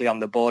basically on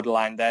the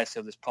borderline there,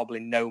 so there's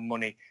probably no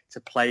money to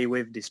play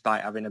with,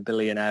 despite having a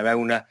billionaire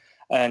owner.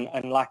 And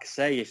like I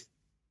say, if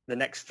the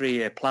next 3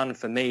 year plan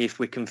for me, if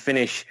we can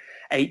finish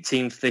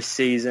 18th this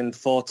season,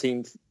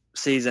 14th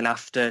season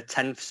after,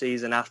 10th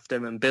season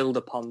after, and build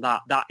upon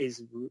that, that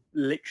is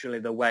literally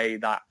the way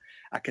that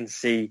I can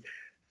see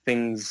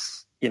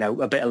things, you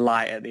know, a bit of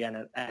light at the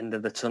end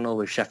of the tunnel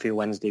with Sheffield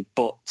Wednesday.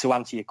 But to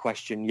answer your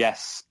question,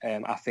 yes,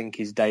 I think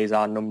his days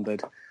are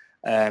numbered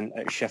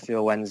at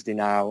Sheffield Wednesday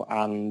now,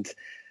 and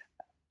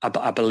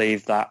I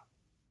believe that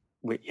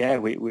we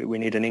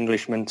need an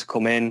Englishman to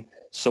come in.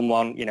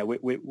 Someone, you know,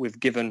 we've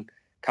given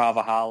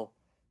Carvajal,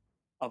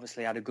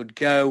 obviously had a good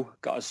go,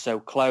 got us so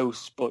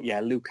close, but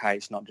yeah, Luque,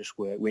 it's not just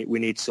work. We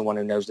need someone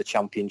who knows the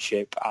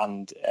Championship,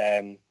 and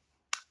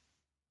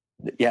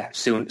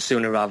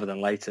sooner rather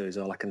than later is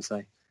all I can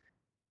say.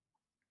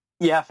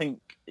 Yeah, I think,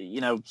 you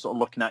know, sort of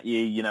looking at you,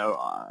 you know,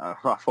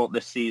 I thought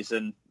this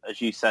season,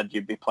 as you said,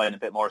 you'd be playing a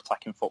bit more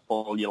attacking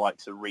football. You like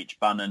to reach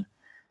Bannon,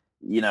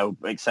 you know,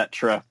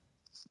 etc.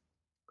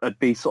 I'd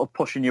be sort of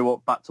pushing you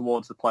up back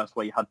towards the playoffs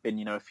where you had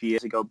been, a few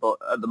years ago. But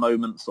at the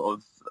moment, sort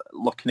of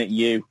looking at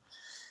you,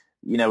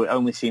 it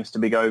only seems to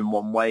be going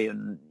one way.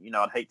 And,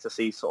 I'd hate to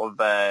see sort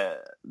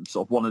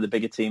of one of the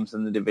bigger teams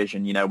in the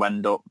division,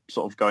 end up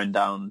sort of going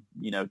down,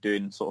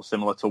 doing sort of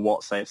similar to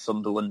what, say,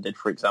 Sunderland did,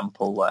 for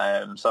example.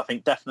 So I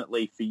think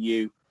definitely for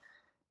you,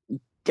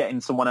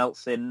 getting someone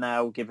else in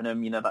now, giving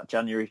them, that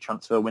January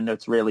transfer window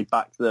to really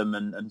back them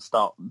and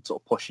start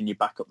sort of pushing you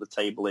back up the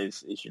table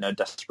is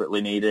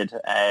desperately needed.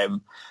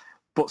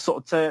 But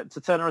sort of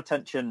to turn our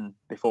attention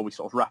before we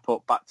sort of wrap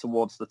up back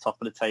towards the top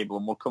of the table,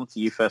 and we'll come to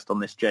you first on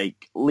this,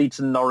 Jake. Leeds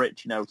and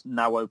Norwich,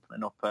 now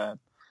opening up a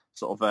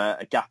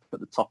gap at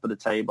the top of the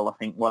table. I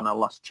think when I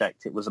last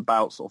checked, it was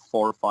about sort of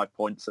 4 or 5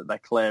 points that they're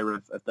clear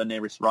of their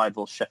nearest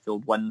rival,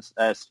 Sheffield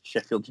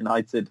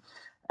United.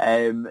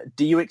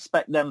 Do you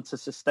expect them to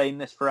sustain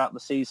this throughout the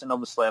season?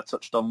 Obviously, I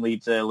touched on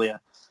Leeds earlier.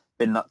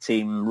 Been that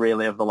team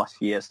really over the last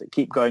few years that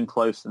keep going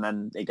close, and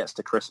then it gets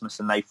to Christmas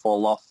and they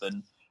fall off.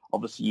 And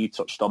obviously, you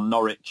touched on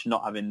Norwich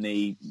not having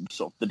the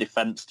sort of the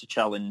defence to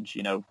challenge,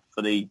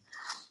 for the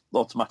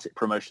automatic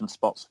promotion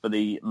spots for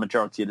the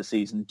majority of the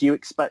season. Do you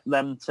expect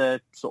them to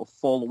sort of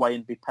fall away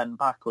and be penned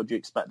back, or do you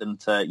expect them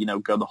to,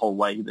 go the whole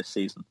way this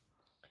season?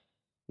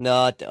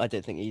 No, I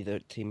don't think either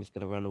team is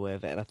going to run away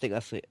with it. And I think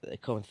that's a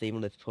common theme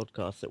on this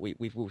podcast, that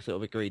we've all sort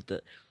of agreed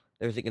that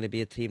there isn't going to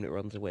be a team that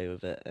runs away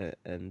with it.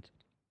 And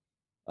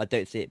I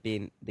don't see it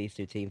being these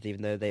two teams,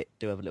 even though they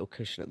do have a little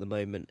cushion at the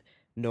moment.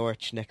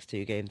 Norwich, next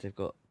 2 games, they've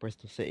got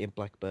Bristol City and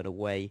Blackburn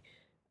away.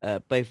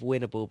 Both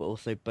winnable, but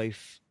also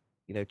both,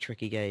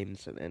 tricky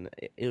games. And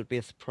it would be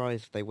a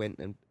surprise if they went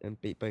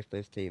and beat both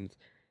those teams.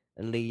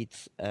 And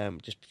Leeds,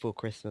 just before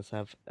Christmas,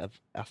 have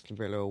Aston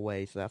Villa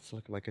away, so that's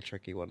looking like a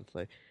tricky one.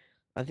 So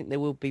I think they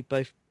will be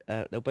both.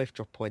 They'll both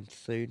drop points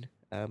soon,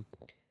 and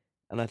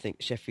I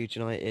think Sheffield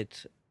United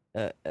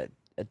are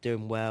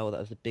doing well.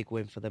 That was a big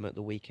win for them at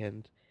the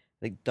weekend.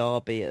 I think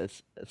Derby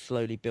is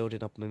slowly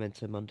building up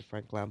momentum under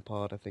Frank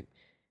Lampard. I think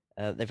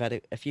they've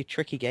had a few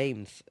tricky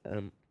games,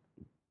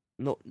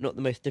 not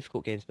the most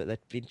difficult games, but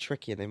they've been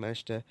tricky, and they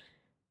managed to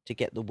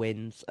get the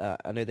wins.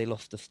 I know they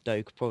lost to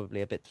Stoke,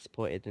 probably a bit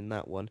disappointed in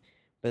that one,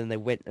 but then they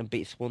went and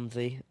beat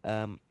Swansea,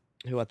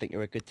 who I think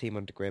are a good team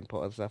under Graham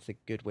Potter, so that's a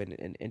good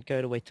win. And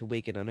going away to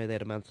Wigan, I know they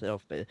had a man set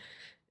off, but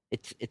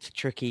it's a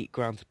tricky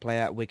ground to play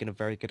at. Wigan are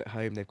very good at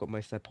home. They've got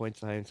most of their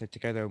points at home, so to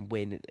go there and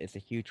win is a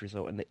huge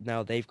result. And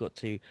now they've got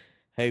 2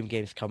 home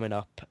games coming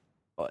up,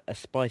 a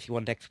spicy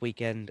one next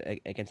weekend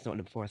against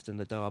Nottingham Forest in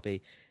the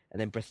derby, and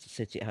then Bristol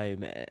City at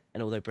home.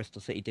 And although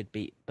Bristol City did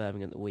beat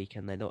Birmingham at the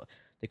weekend, they're not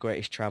the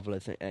greatest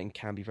travellers and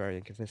can be very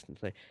inconsistent.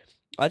 So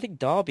I think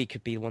Derby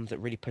could be the ones that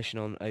really pushing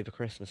on over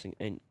Christmas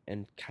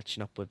and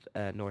catching up with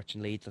Norwich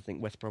and Leeds. I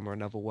think West Brom are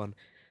another one,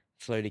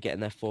 slowly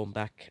getting their form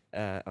back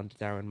under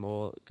Darren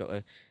Moore.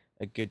 Got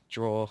a good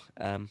draw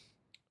on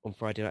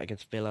Friday night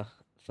against Villa.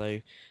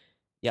 So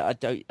yeah, I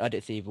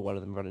don't see either one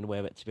of them running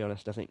away with it, to be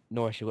honest. I think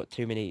Norwich have got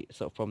too many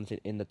sort of problems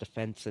in the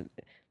defence, and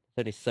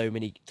there's only so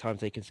many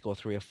times they can score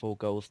 3 or 4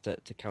 goals to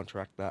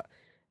counteract that.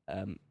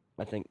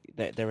 I think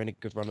they're in a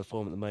good run of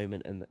form at the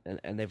moment,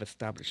 and they've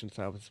established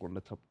themselves as one of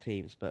the top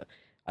teams, but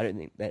I don't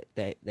think that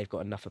they've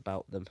got enough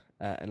about them.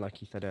 And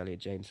like you said earlier,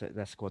 James,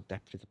 their squad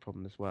depth is a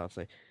problem as well.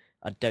 So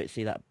I don't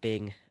see that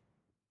being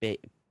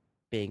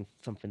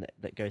something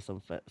that goes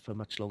on for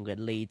much longer.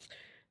 Leeds,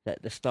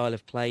 that the style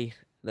of play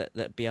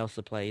that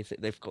Bielsa plays,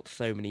 they've got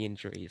so many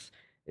injuries.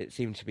 It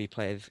seems to be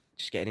players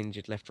just getting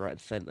injured left, right,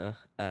 and centre.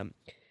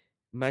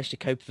 Managed to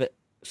cope with it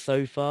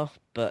so far,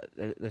 but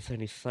there's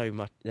only so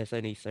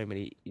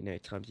many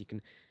times you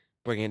can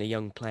bring in a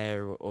young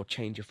player or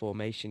change your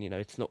formation.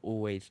 It's not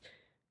always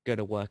going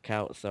to work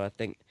out. So I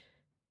think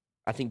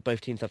both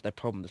teams have their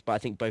problems, but I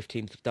think both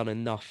teams have done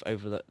enough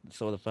over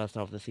the first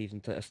half of the season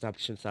to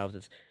establish themselves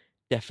as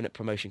definite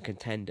promotion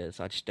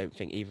contenders. I just don't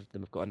think either of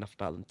them have got enough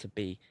about them to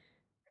be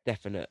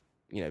definite,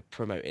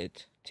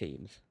 promoted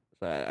teams.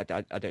 So I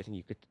don't think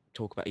you could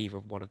talk about either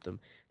one of them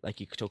like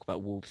you could talk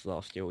about Wolves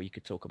last year, or you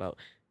could talk about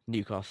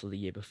Newcastle the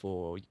year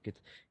before, or you could,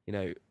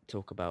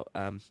 talk about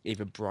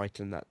even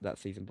Brighton that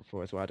season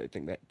before as well. I don't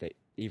think that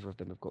either of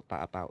them have got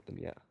that about them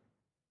yet.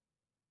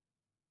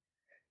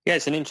 Yeah,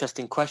 it's an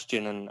interesting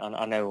question, and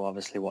I know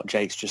obviously what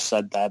Jake's just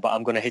said there, but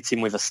I'm going to hit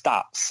him with a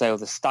stat. So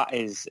the stat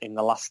is, in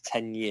the last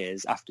 10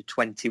 years, after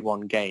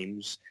 21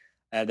 games,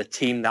 the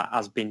team that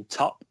has been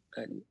top,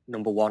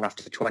 number 1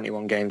 after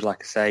 21 games,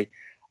 like I say,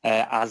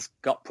 has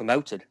got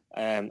promoted.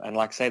 And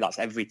like I say, that's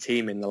every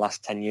team in the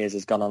last 10 years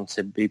has gone on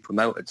to be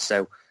promoted.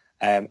 So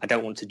I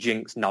don't want to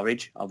jinx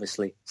Norwich,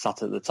 obviously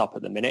sat at the top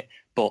at the minute,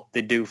 but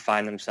they do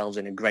find themselves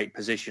in a great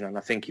position. And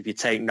I think if you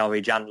take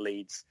Norwich and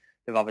Leeds,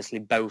 they've obviously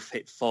both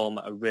hit form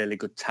at a really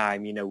good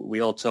time. We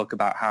all talk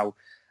about how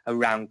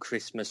around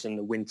Christmas and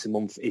the winter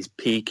month is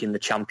peak in the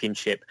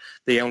Championship.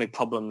 The only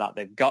problem that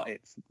they've got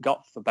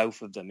for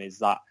both of them is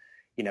that,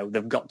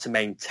 they've got to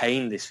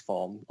maintain this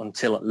form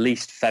until at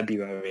least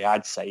February,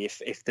 I'd say,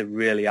 if they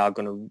really are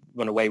going to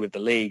run away with the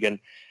league.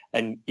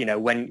 And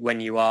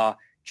when you are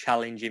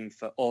challenging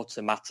for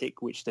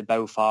automatic, which they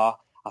both are,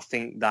 I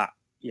think that,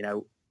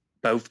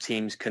 both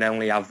teams can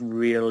only have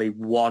really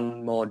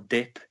one more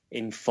dip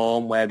in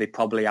form where they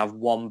probably have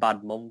one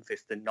bad month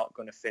if they're not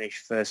going to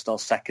finish first or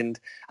second.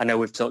 I know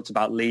we've talked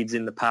about Leeds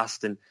in the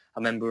past, and I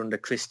remember under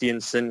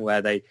Christiansen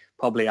where they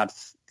probably had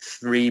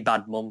 3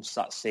 bad months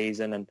that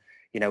season and,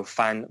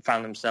 found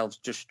themselves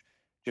just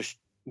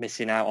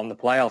missing out on the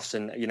playoffs.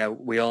 And,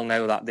 we all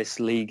know that this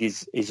league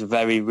is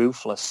very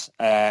ruthless.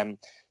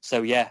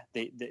 So, yeah,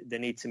 they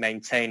need to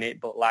maintain it.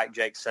 But like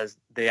Jake says,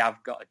 they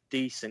have got a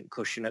decent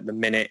cushion at the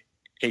minute.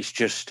 It's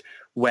just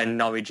when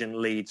Norwich and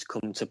Leeds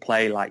come to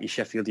play, like your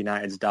Sheffield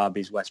United's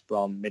derbies, West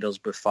Brom,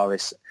 Middlesbrough,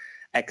 Forest,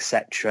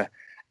 etc.,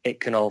 it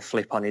can all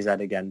flip on his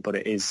head again. But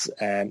it is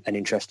an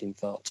interesting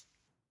thought.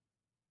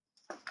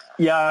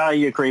 Yeah, I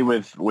agree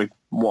with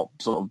what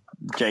sort of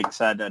Jake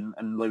said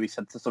and Louis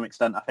said to some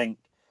extent. I think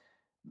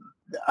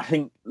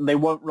they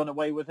won't run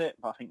away with it,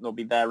 but I think they'll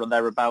be there or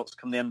thereabouts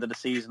come the end of the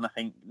season. I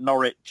think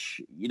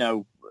Norwich,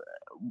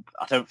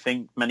 I don't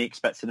think many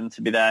expected them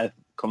to be there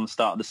come the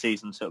start of the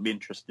season, so it'll be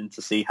interesting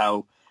to see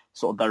how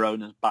sort of their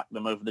owners back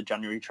them over the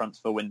January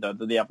transfer window.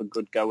 Do they have a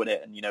good go at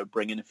it and,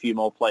 bring in a few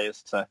more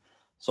players to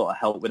sort of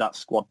help with that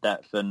squad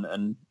depth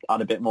and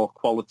add a bit more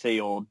quality,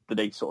 or do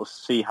they sort of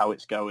see how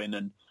it's going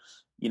and,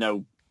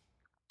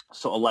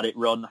 sort of let it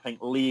run? I think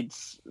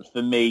Leeds,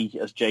 for me,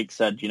 as Jake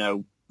said,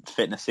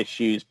 fitness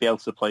issues, be able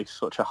to play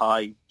such a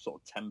high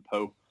sort of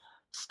tempo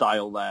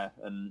style there,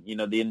 and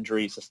the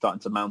injuries are starting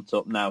to mount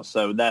up now,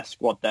 so their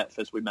squad depth,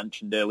 as we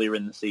mentioned earlier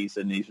in the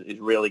season, is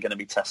really going to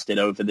be tested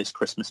over this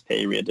Christmas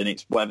period, and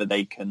it's whether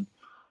they can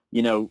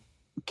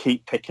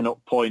keep picking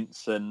up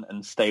points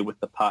and stay with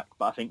the pack.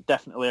 But I think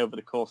definitely over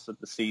the course of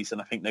the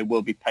season, I think they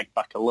will be pegged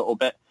back a little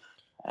bit,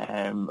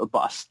 but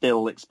I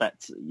still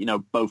expect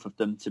both of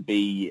them to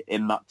be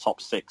in that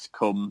top 6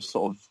 come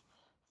sort of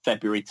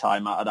February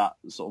time, out of that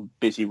sort of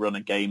busy run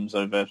of games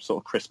over sort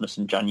of Christmas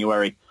and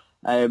January.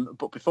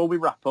 But before we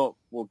wrap up,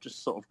 we'll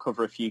just sort of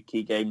cover a few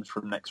key games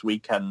from next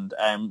weekend.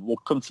 We'll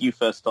come to you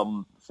first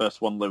on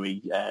first one,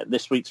 Louis.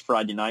 This week's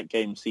Friday night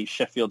game sees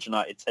Sheffield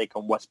United take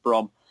on West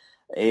Brom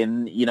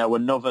in,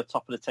 another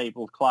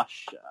top-of-the-table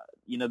clash.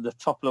 The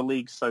top of the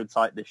league's so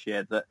tight this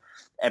year that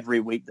every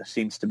week there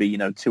seems to be,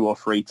 2 or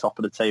 3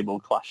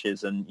 top-of-the-table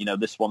clashes, and,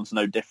 this one's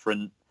no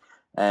different.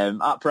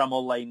 At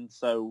Bramall Lane,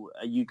 so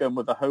are you going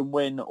with a home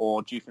win,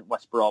 or do you think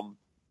West Brom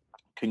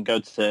can go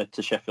to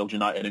Sheffield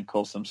United and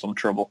cause them some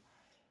trouble?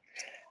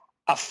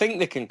 I think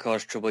they can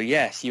cause trouble,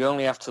 yes. You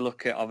only have to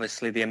look at,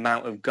 obviously, the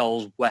amount of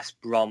goals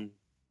West Brom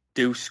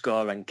do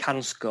score and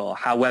can score.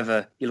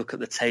 However, you look at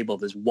the table,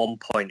 there's 1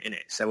 point in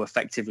it. So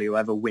effectively,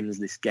 whoever wins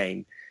this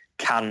game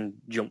can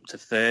jump to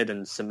third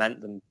and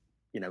cement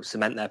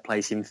their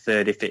place in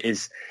third if it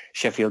is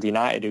Sheffield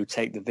United who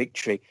take the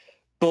victory.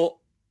 But,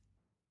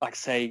 like I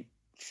say,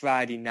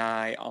 Friday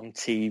night on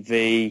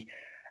TV,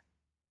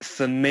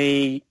 for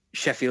me,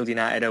 Sheffield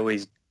United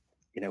always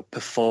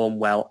perform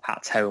well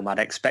at home. I'd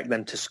expect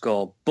them to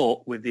score,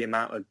 but with the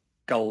amount of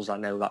goals I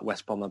know that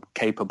West Brom are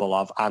capable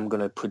of, I'm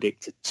going to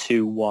predict a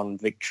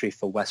 2-1 victory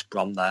for West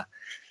Brom there.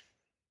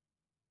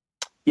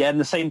 Yeah, and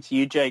the same to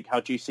you, Jake. How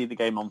do you see the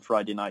game on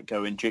Friday night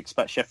going? Do you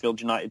expect Sheffield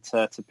United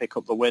to pick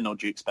up the win, or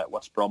do you expect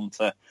West Brom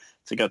to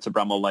go to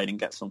Bramall Lane and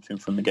get something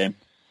from the game?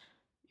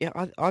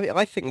 Yeah,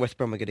 I think West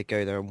Brom are going to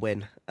go there and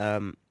win.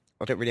 I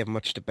don't really have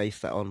much to base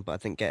that on, but I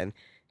think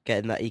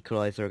getting that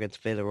equaliser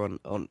against Villa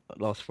on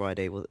last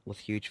Friday was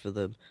huge for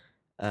them.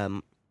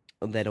 And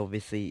then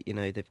obviously,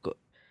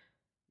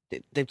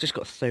 they've just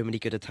got so many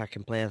good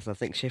attacking players. I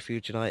think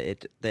Sheffield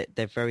United,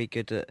 they're very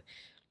good at.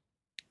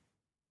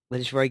 They're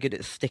just very good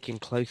at sticking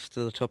close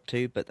to the top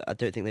 2, but I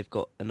don't think they've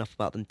got enough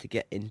about them to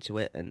get into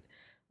it. And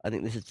I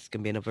think this is going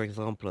to be another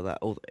example of that.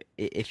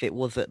 If it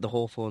was at the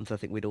Hawthorns, I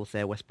think we'd all say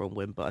a West Brom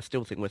win, but I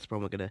still think West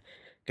Brom are going to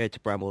go to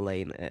Bramall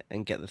Lane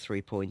and get the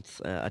 3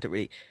 points. I don't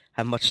really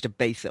have much to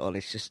base it on.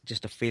 It's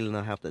just a feeling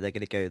I have that they're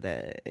going to go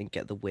there and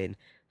get the win.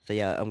 So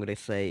yeah, I'm going to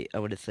say a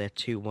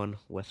 2-1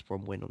 West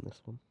Brom win on this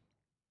one.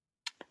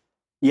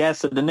 Yeah,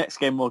 so the next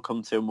game we'll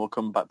come to, and we'll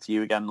come back to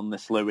you again on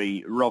this,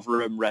 Louis.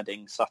 Rotherham,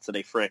 Reading,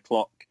 Saturday,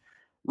 3:00.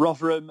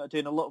 Rotherham are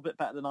doing a little bit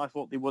better than I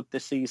thought they would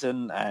this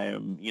season. A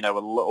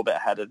little bit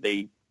ahead of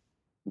the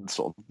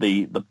sort of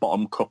the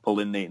bottom couple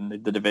in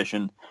the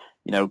division.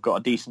 Got a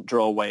decent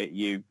draw away at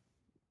you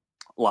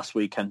last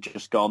weekend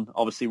just gone.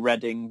 Obviously,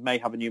 Reading may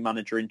have a new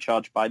manager in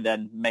charge by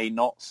then, may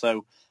not.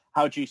 So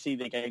how do you see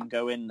the game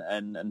going,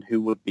 and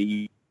who would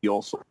be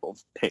your sort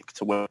of pick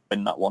to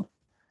win that one?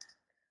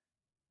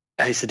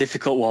 It's a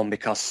difficult one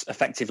because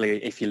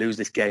effectively, if you lose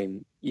this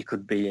game, you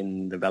could be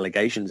in the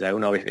relegation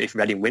zone, or if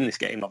Reading win this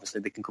game, obviously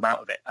they can come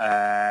out of it.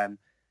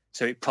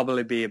 So it'd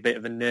probably be a bit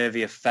of a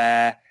nervy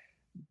affair.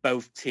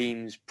 Both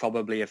teams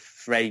probably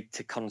afraid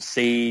to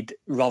concede.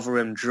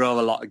 Rotherham draw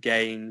a lot of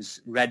games.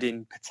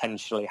 Reading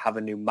potentially have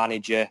a new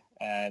manager.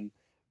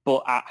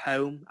 But at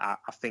home, I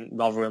think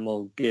Rotherham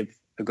will give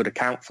a good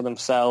account for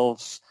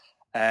themselves.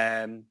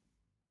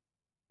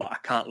 But I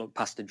can't look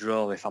past the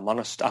draw, if I'm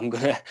honest. I'm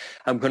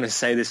gonna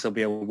say this will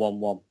be a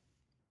 1-1.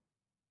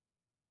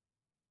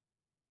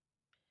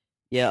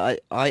 Yeah,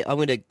 I'm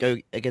going to go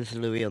against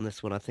Louis on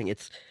this one. I think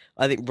it's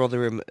I think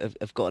Rotherham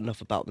have got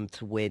enough about them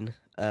to win.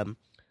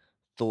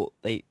 Thought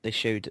they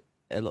showed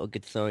a lot of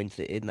good signs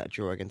in that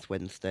draw against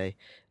Wednesday.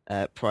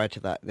 Prior to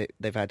that,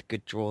 they've had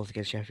good draws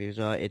against Sheffield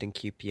United and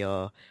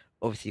QPR.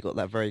 Obviously, got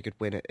that very good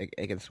win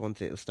against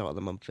Swansea at the start of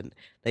the month, and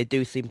they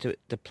do seem to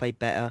play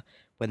better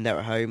when they're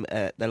at home.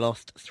 Their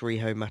last 3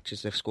 home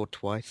matches, they've scored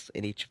twice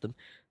in each of them.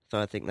 So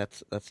I think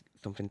that's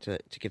something to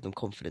give them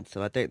confidence.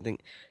 And I don't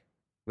think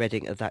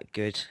Reading are that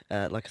good.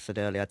 Like I said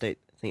earlier, I don't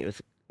think it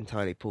was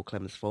entirely Paul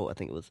Clement's fault. I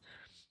think it was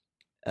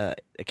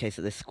a case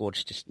that this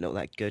squad's just not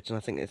that good. And I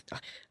think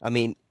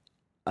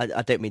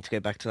I don't mean to go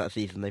back to that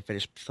season they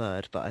finished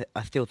 3rd, but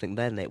I still think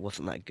then it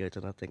wasn't that good.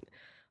 And I think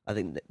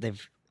that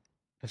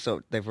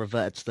they've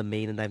reverted to the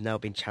mean, and they've now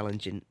been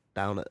challenging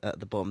down at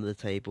the bottom of the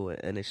table,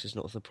 and it's just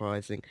not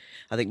surprising.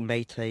 I think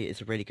Mate is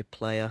a really good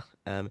player.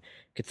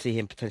 Could see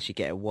him potentially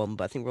get a 1,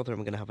 but I think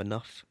Rotherham are going to have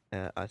enough.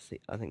 I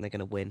think they're going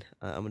to win.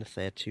 I'm going to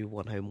say a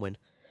 2-1 home win.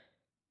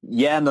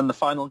 Yeah, and then the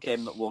final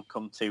game that we'll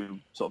come to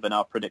sort of in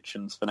our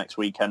predictions for next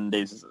weekend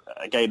is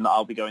a game that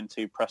I'll be going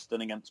to,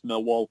 Preston against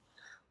Millwall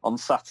on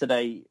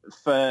Saturday.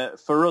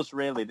 For us,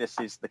 really, this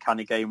is the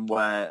kind of game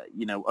where,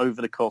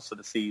 over the course of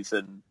the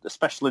season,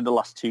 especially the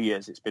last 2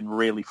 years, it's been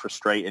really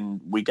frustrating.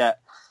 We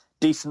get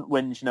decent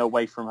wins,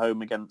 away from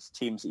home against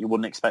teams that you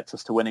wouldn't expect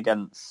us to win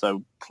against.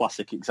 So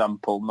classic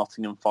example,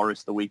 Nottingham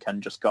Forest the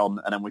weekend just gone,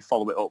 and then we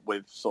follow it up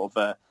with sort of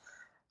a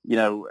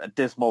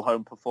dismal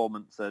home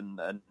performance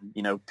and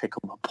pick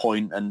up a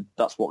point, and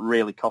that's what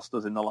really cost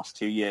us in the last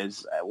 2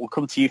 years. We'll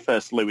come to you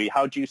first, Louis.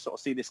 How do you sort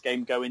of see this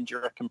game going? Do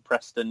you reckon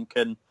Preston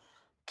can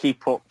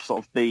keep up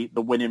sort of the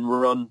winning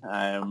run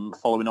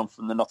following on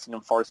from the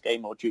Nottingham Forest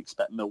game, or do you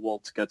expect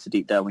Millwall to go to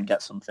Deepdale and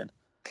get something?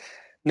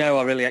 No,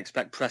 I really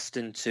expect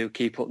Preston to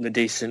keep up the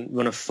decent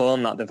run of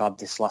form that they've had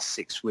this last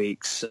 6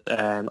 weeks.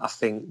 I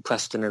think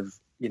Preston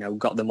have,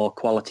 got the more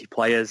quality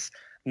players.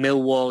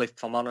 Millwall,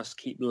 if I'm honest,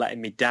 keep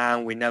letting me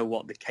down. We know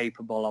what they're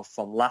capable of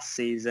from last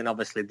season.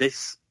 Obviously,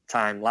 this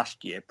time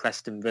last year,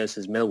 Preston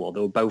versus Millwall,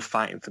 they were both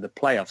fighting for the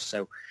playoffs.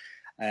 So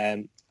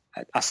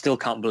I still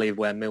can't believe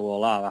where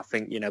Millwall are. I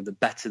think, they're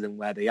better than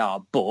where they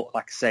are. But,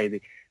 like I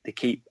say, they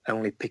keep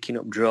only picking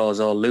up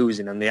draws or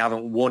losing, and they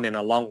haven't won in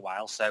a long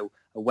while. So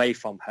away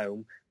from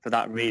home, for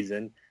that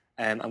reason,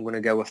 I'm going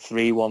to go a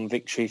 3-1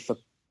 victory for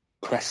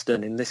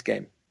Preston in this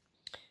game.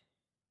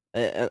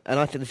 And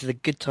I think this is a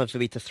good time for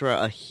me to throw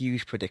out a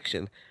huge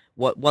prediction.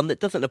 One that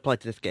doesn't apply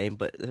to this game,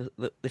 but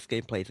this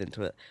game plays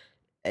into it.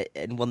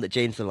 And one that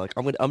James will like.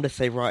 I'm going to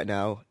say right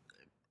now,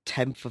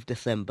 10th of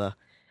December,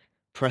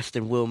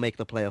 Preston will make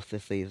the playoffs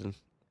this season.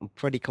 I'm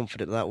pretty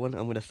confident of that one.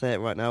 I'm going to say it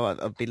right now.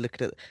 I've been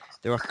looking at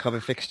their upcoming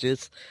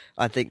fixtures.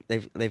 I think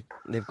they've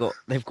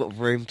got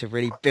room to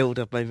really build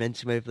up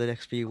momentum over the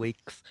next few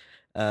weeks.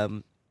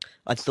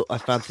 I thought I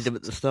fancied them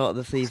at the start of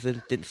the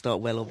season. Didn't start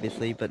well,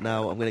 obviously, but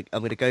now I'm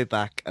gonna go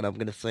back and I'm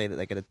gonna say that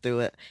they're gonna do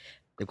it.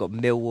 They've got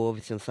Millwall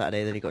obviously on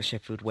Saturday. Then they've got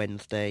Sheffield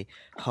Wednesday,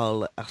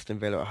 Hull, Aston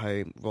Villa at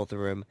home,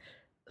 Rotherham,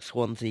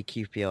 Swansea,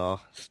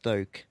 QPR,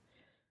 Stoke,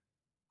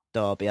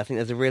 Derby. I think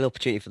there's a real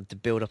opportunity for them to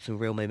build up some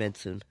real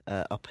momentum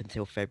up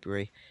until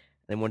February.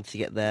 And then once you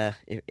get there,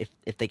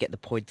 if they get the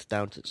points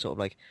down to sort of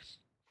like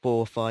 4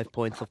 or 5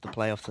 points off the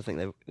playoffs, I think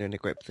they're in a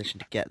great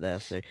position to get there.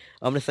 So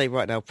I'm going to say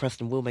right now,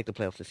 Preston will make the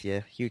playoffs this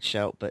year. Huge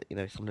shout, but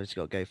sometimes you've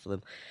got to go for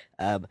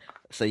them.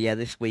 So yeah,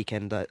 this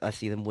weekend I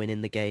see them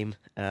winning the game.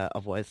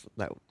 Otherwise,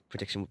 that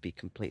prediction would be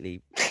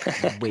completely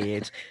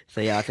weird.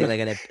 So yeah, I think they're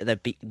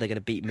going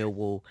to beat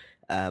Millwall.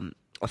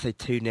 I'll say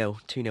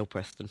 2-0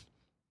 Preston.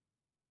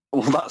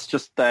 Well, that's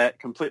just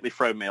completely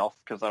thrown me off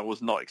because I was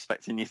not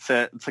expecting you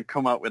to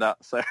come out with that.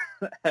 So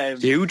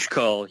huge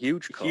call.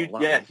 Huge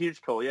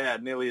call. Yeah,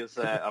 nearly as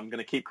I'm going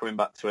to keep coming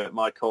back to it.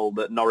 My call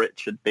that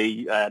Norwich should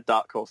be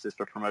dark horses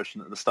for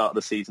promotion at the start of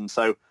the season.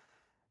 So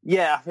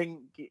yeah, I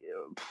think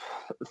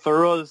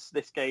for us,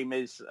 this game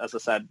is, as I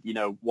said,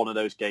 one of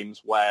those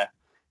games where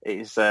it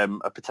is a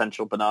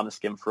potential banana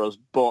skin for us.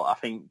 But I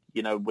think,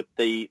 with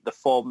the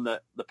form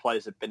that the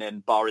players have been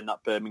in, barring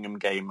that Birmingham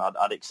game,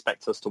 I'd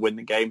expect us to win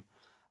the game.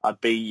 I'd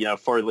be,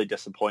 thoroughly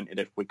disappointed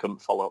if we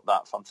couldn't follow up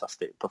that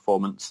fantastic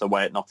performance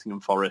away at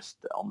Nottingham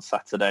Forest on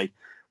Saturday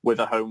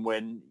with a home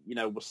win.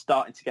 We're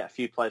starting to get a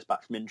few players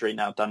back from injury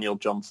now. Daniel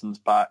Johnson's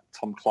back,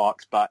 Tom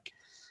Clark's back.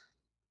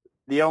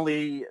 The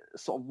only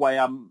sort of way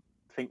I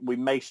think we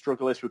may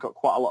struggle is we've got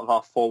quite a lot of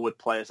our forward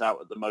players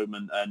out at the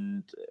moment,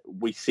 and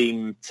we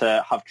seem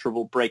to have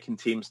trouble breaking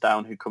teams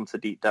down who come to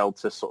Deepdale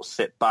to sort of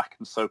sit back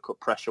and soak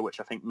up pressure, which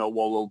I think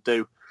Millwall will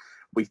do.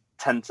 We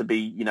tend to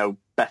be,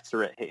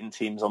 better at hitting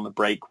teams on the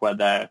break where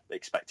they're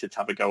expected to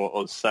have a go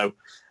at us. So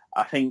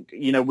I think,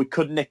 we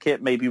could nick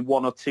it maybe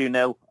 1 or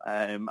 2-0.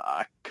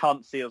 I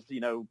can't see us,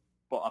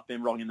 but I've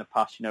been wrong in the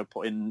past,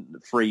 putting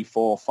 3,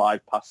 4,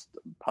 5 past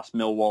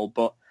Millwall.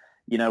 But,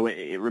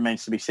 it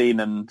remains to be seen.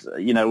 And,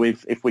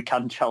 if we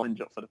can challenge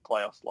up for the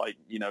playoffs, like,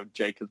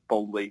 Jake has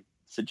boldly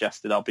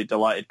suggested, I'll be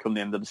delighted come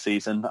the end of the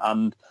season.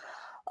 And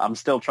I'm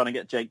still trying to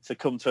get Jake to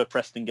come to a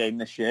Preston game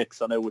this year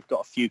because I know we've got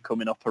a few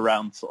coming up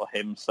around sort of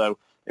him. So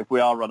if we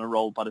are on a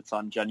roll by the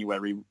time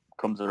January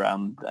comes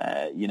around,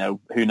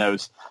 who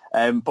knows?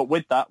 But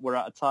with that, we're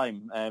out of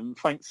time.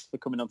 Thanks for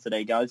coming on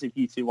today, guys. If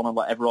you two want to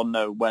let everyone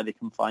know where they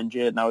can find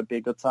you, now would be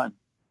a good time.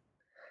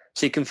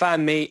 So you can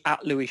find me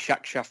at Louis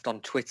Shackshaft on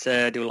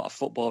Twitter. Do a lot of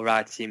football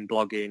writing,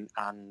 blogging,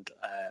 and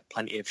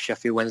plenty of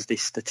Sheffield Wednesday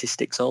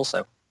statistics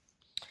also.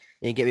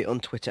 You can get me on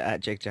Twitter at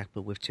Jake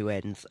Jackman with 2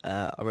 N's.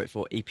 I wrote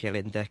for EPL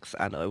Index,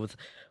 and I was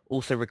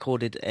also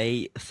recorded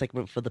a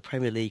segment for the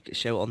Premier League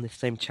show on this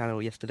same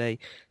channel yesterday,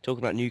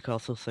 talking about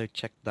Newcastle, so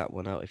check that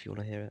one out if you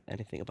want to hear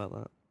anything about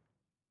that.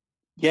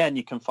 Yeah, and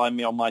you can find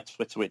me on my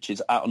Twitter, which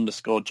is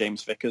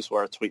 @_James Vickers,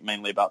 where I tweet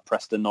mainly about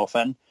Preston North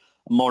End.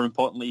 And more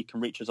importantly, you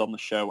can reach us on the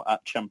show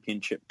at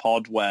Championship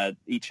Pod, where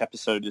each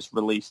episode is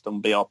released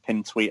and be our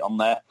pinned tweet on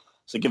there.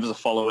 So give us a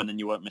follow and then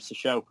you won't miss a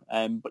show.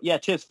 But yeah,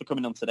 cheers for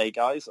coming on today,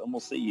 guys, and we'll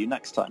see you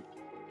next time.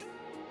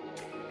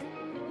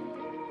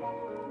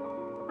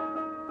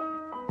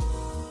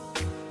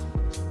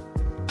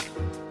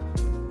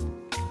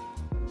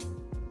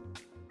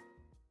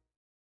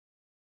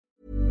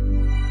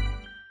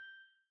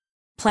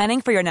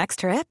 Planning for your next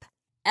trip?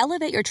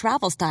 Elevate your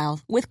travel style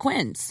with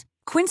Quince.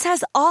 Quince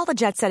has all the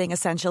jet-setting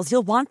essentials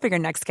you'll want for your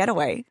next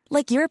getaway,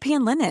 like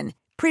European linen,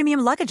 premium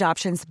luggage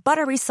options,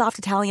 buttery soft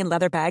Italian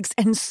leather bags,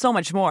 and so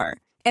much more.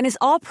 And is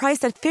all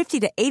priced at 50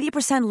 to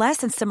 80% less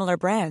than similar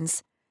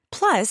brands.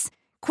 Plus,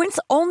 Quince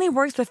only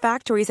works with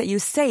factories that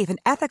use safe and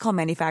ethical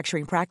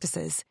manufacturing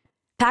practices.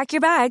 Pack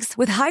your bags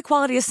with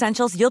high-quality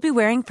essentials you'll be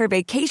wearing for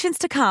vacations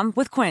to come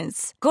with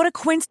Quince. Go to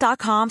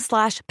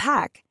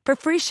quince.com/pack for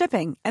free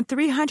shipping and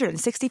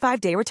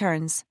 365-day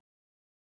returns.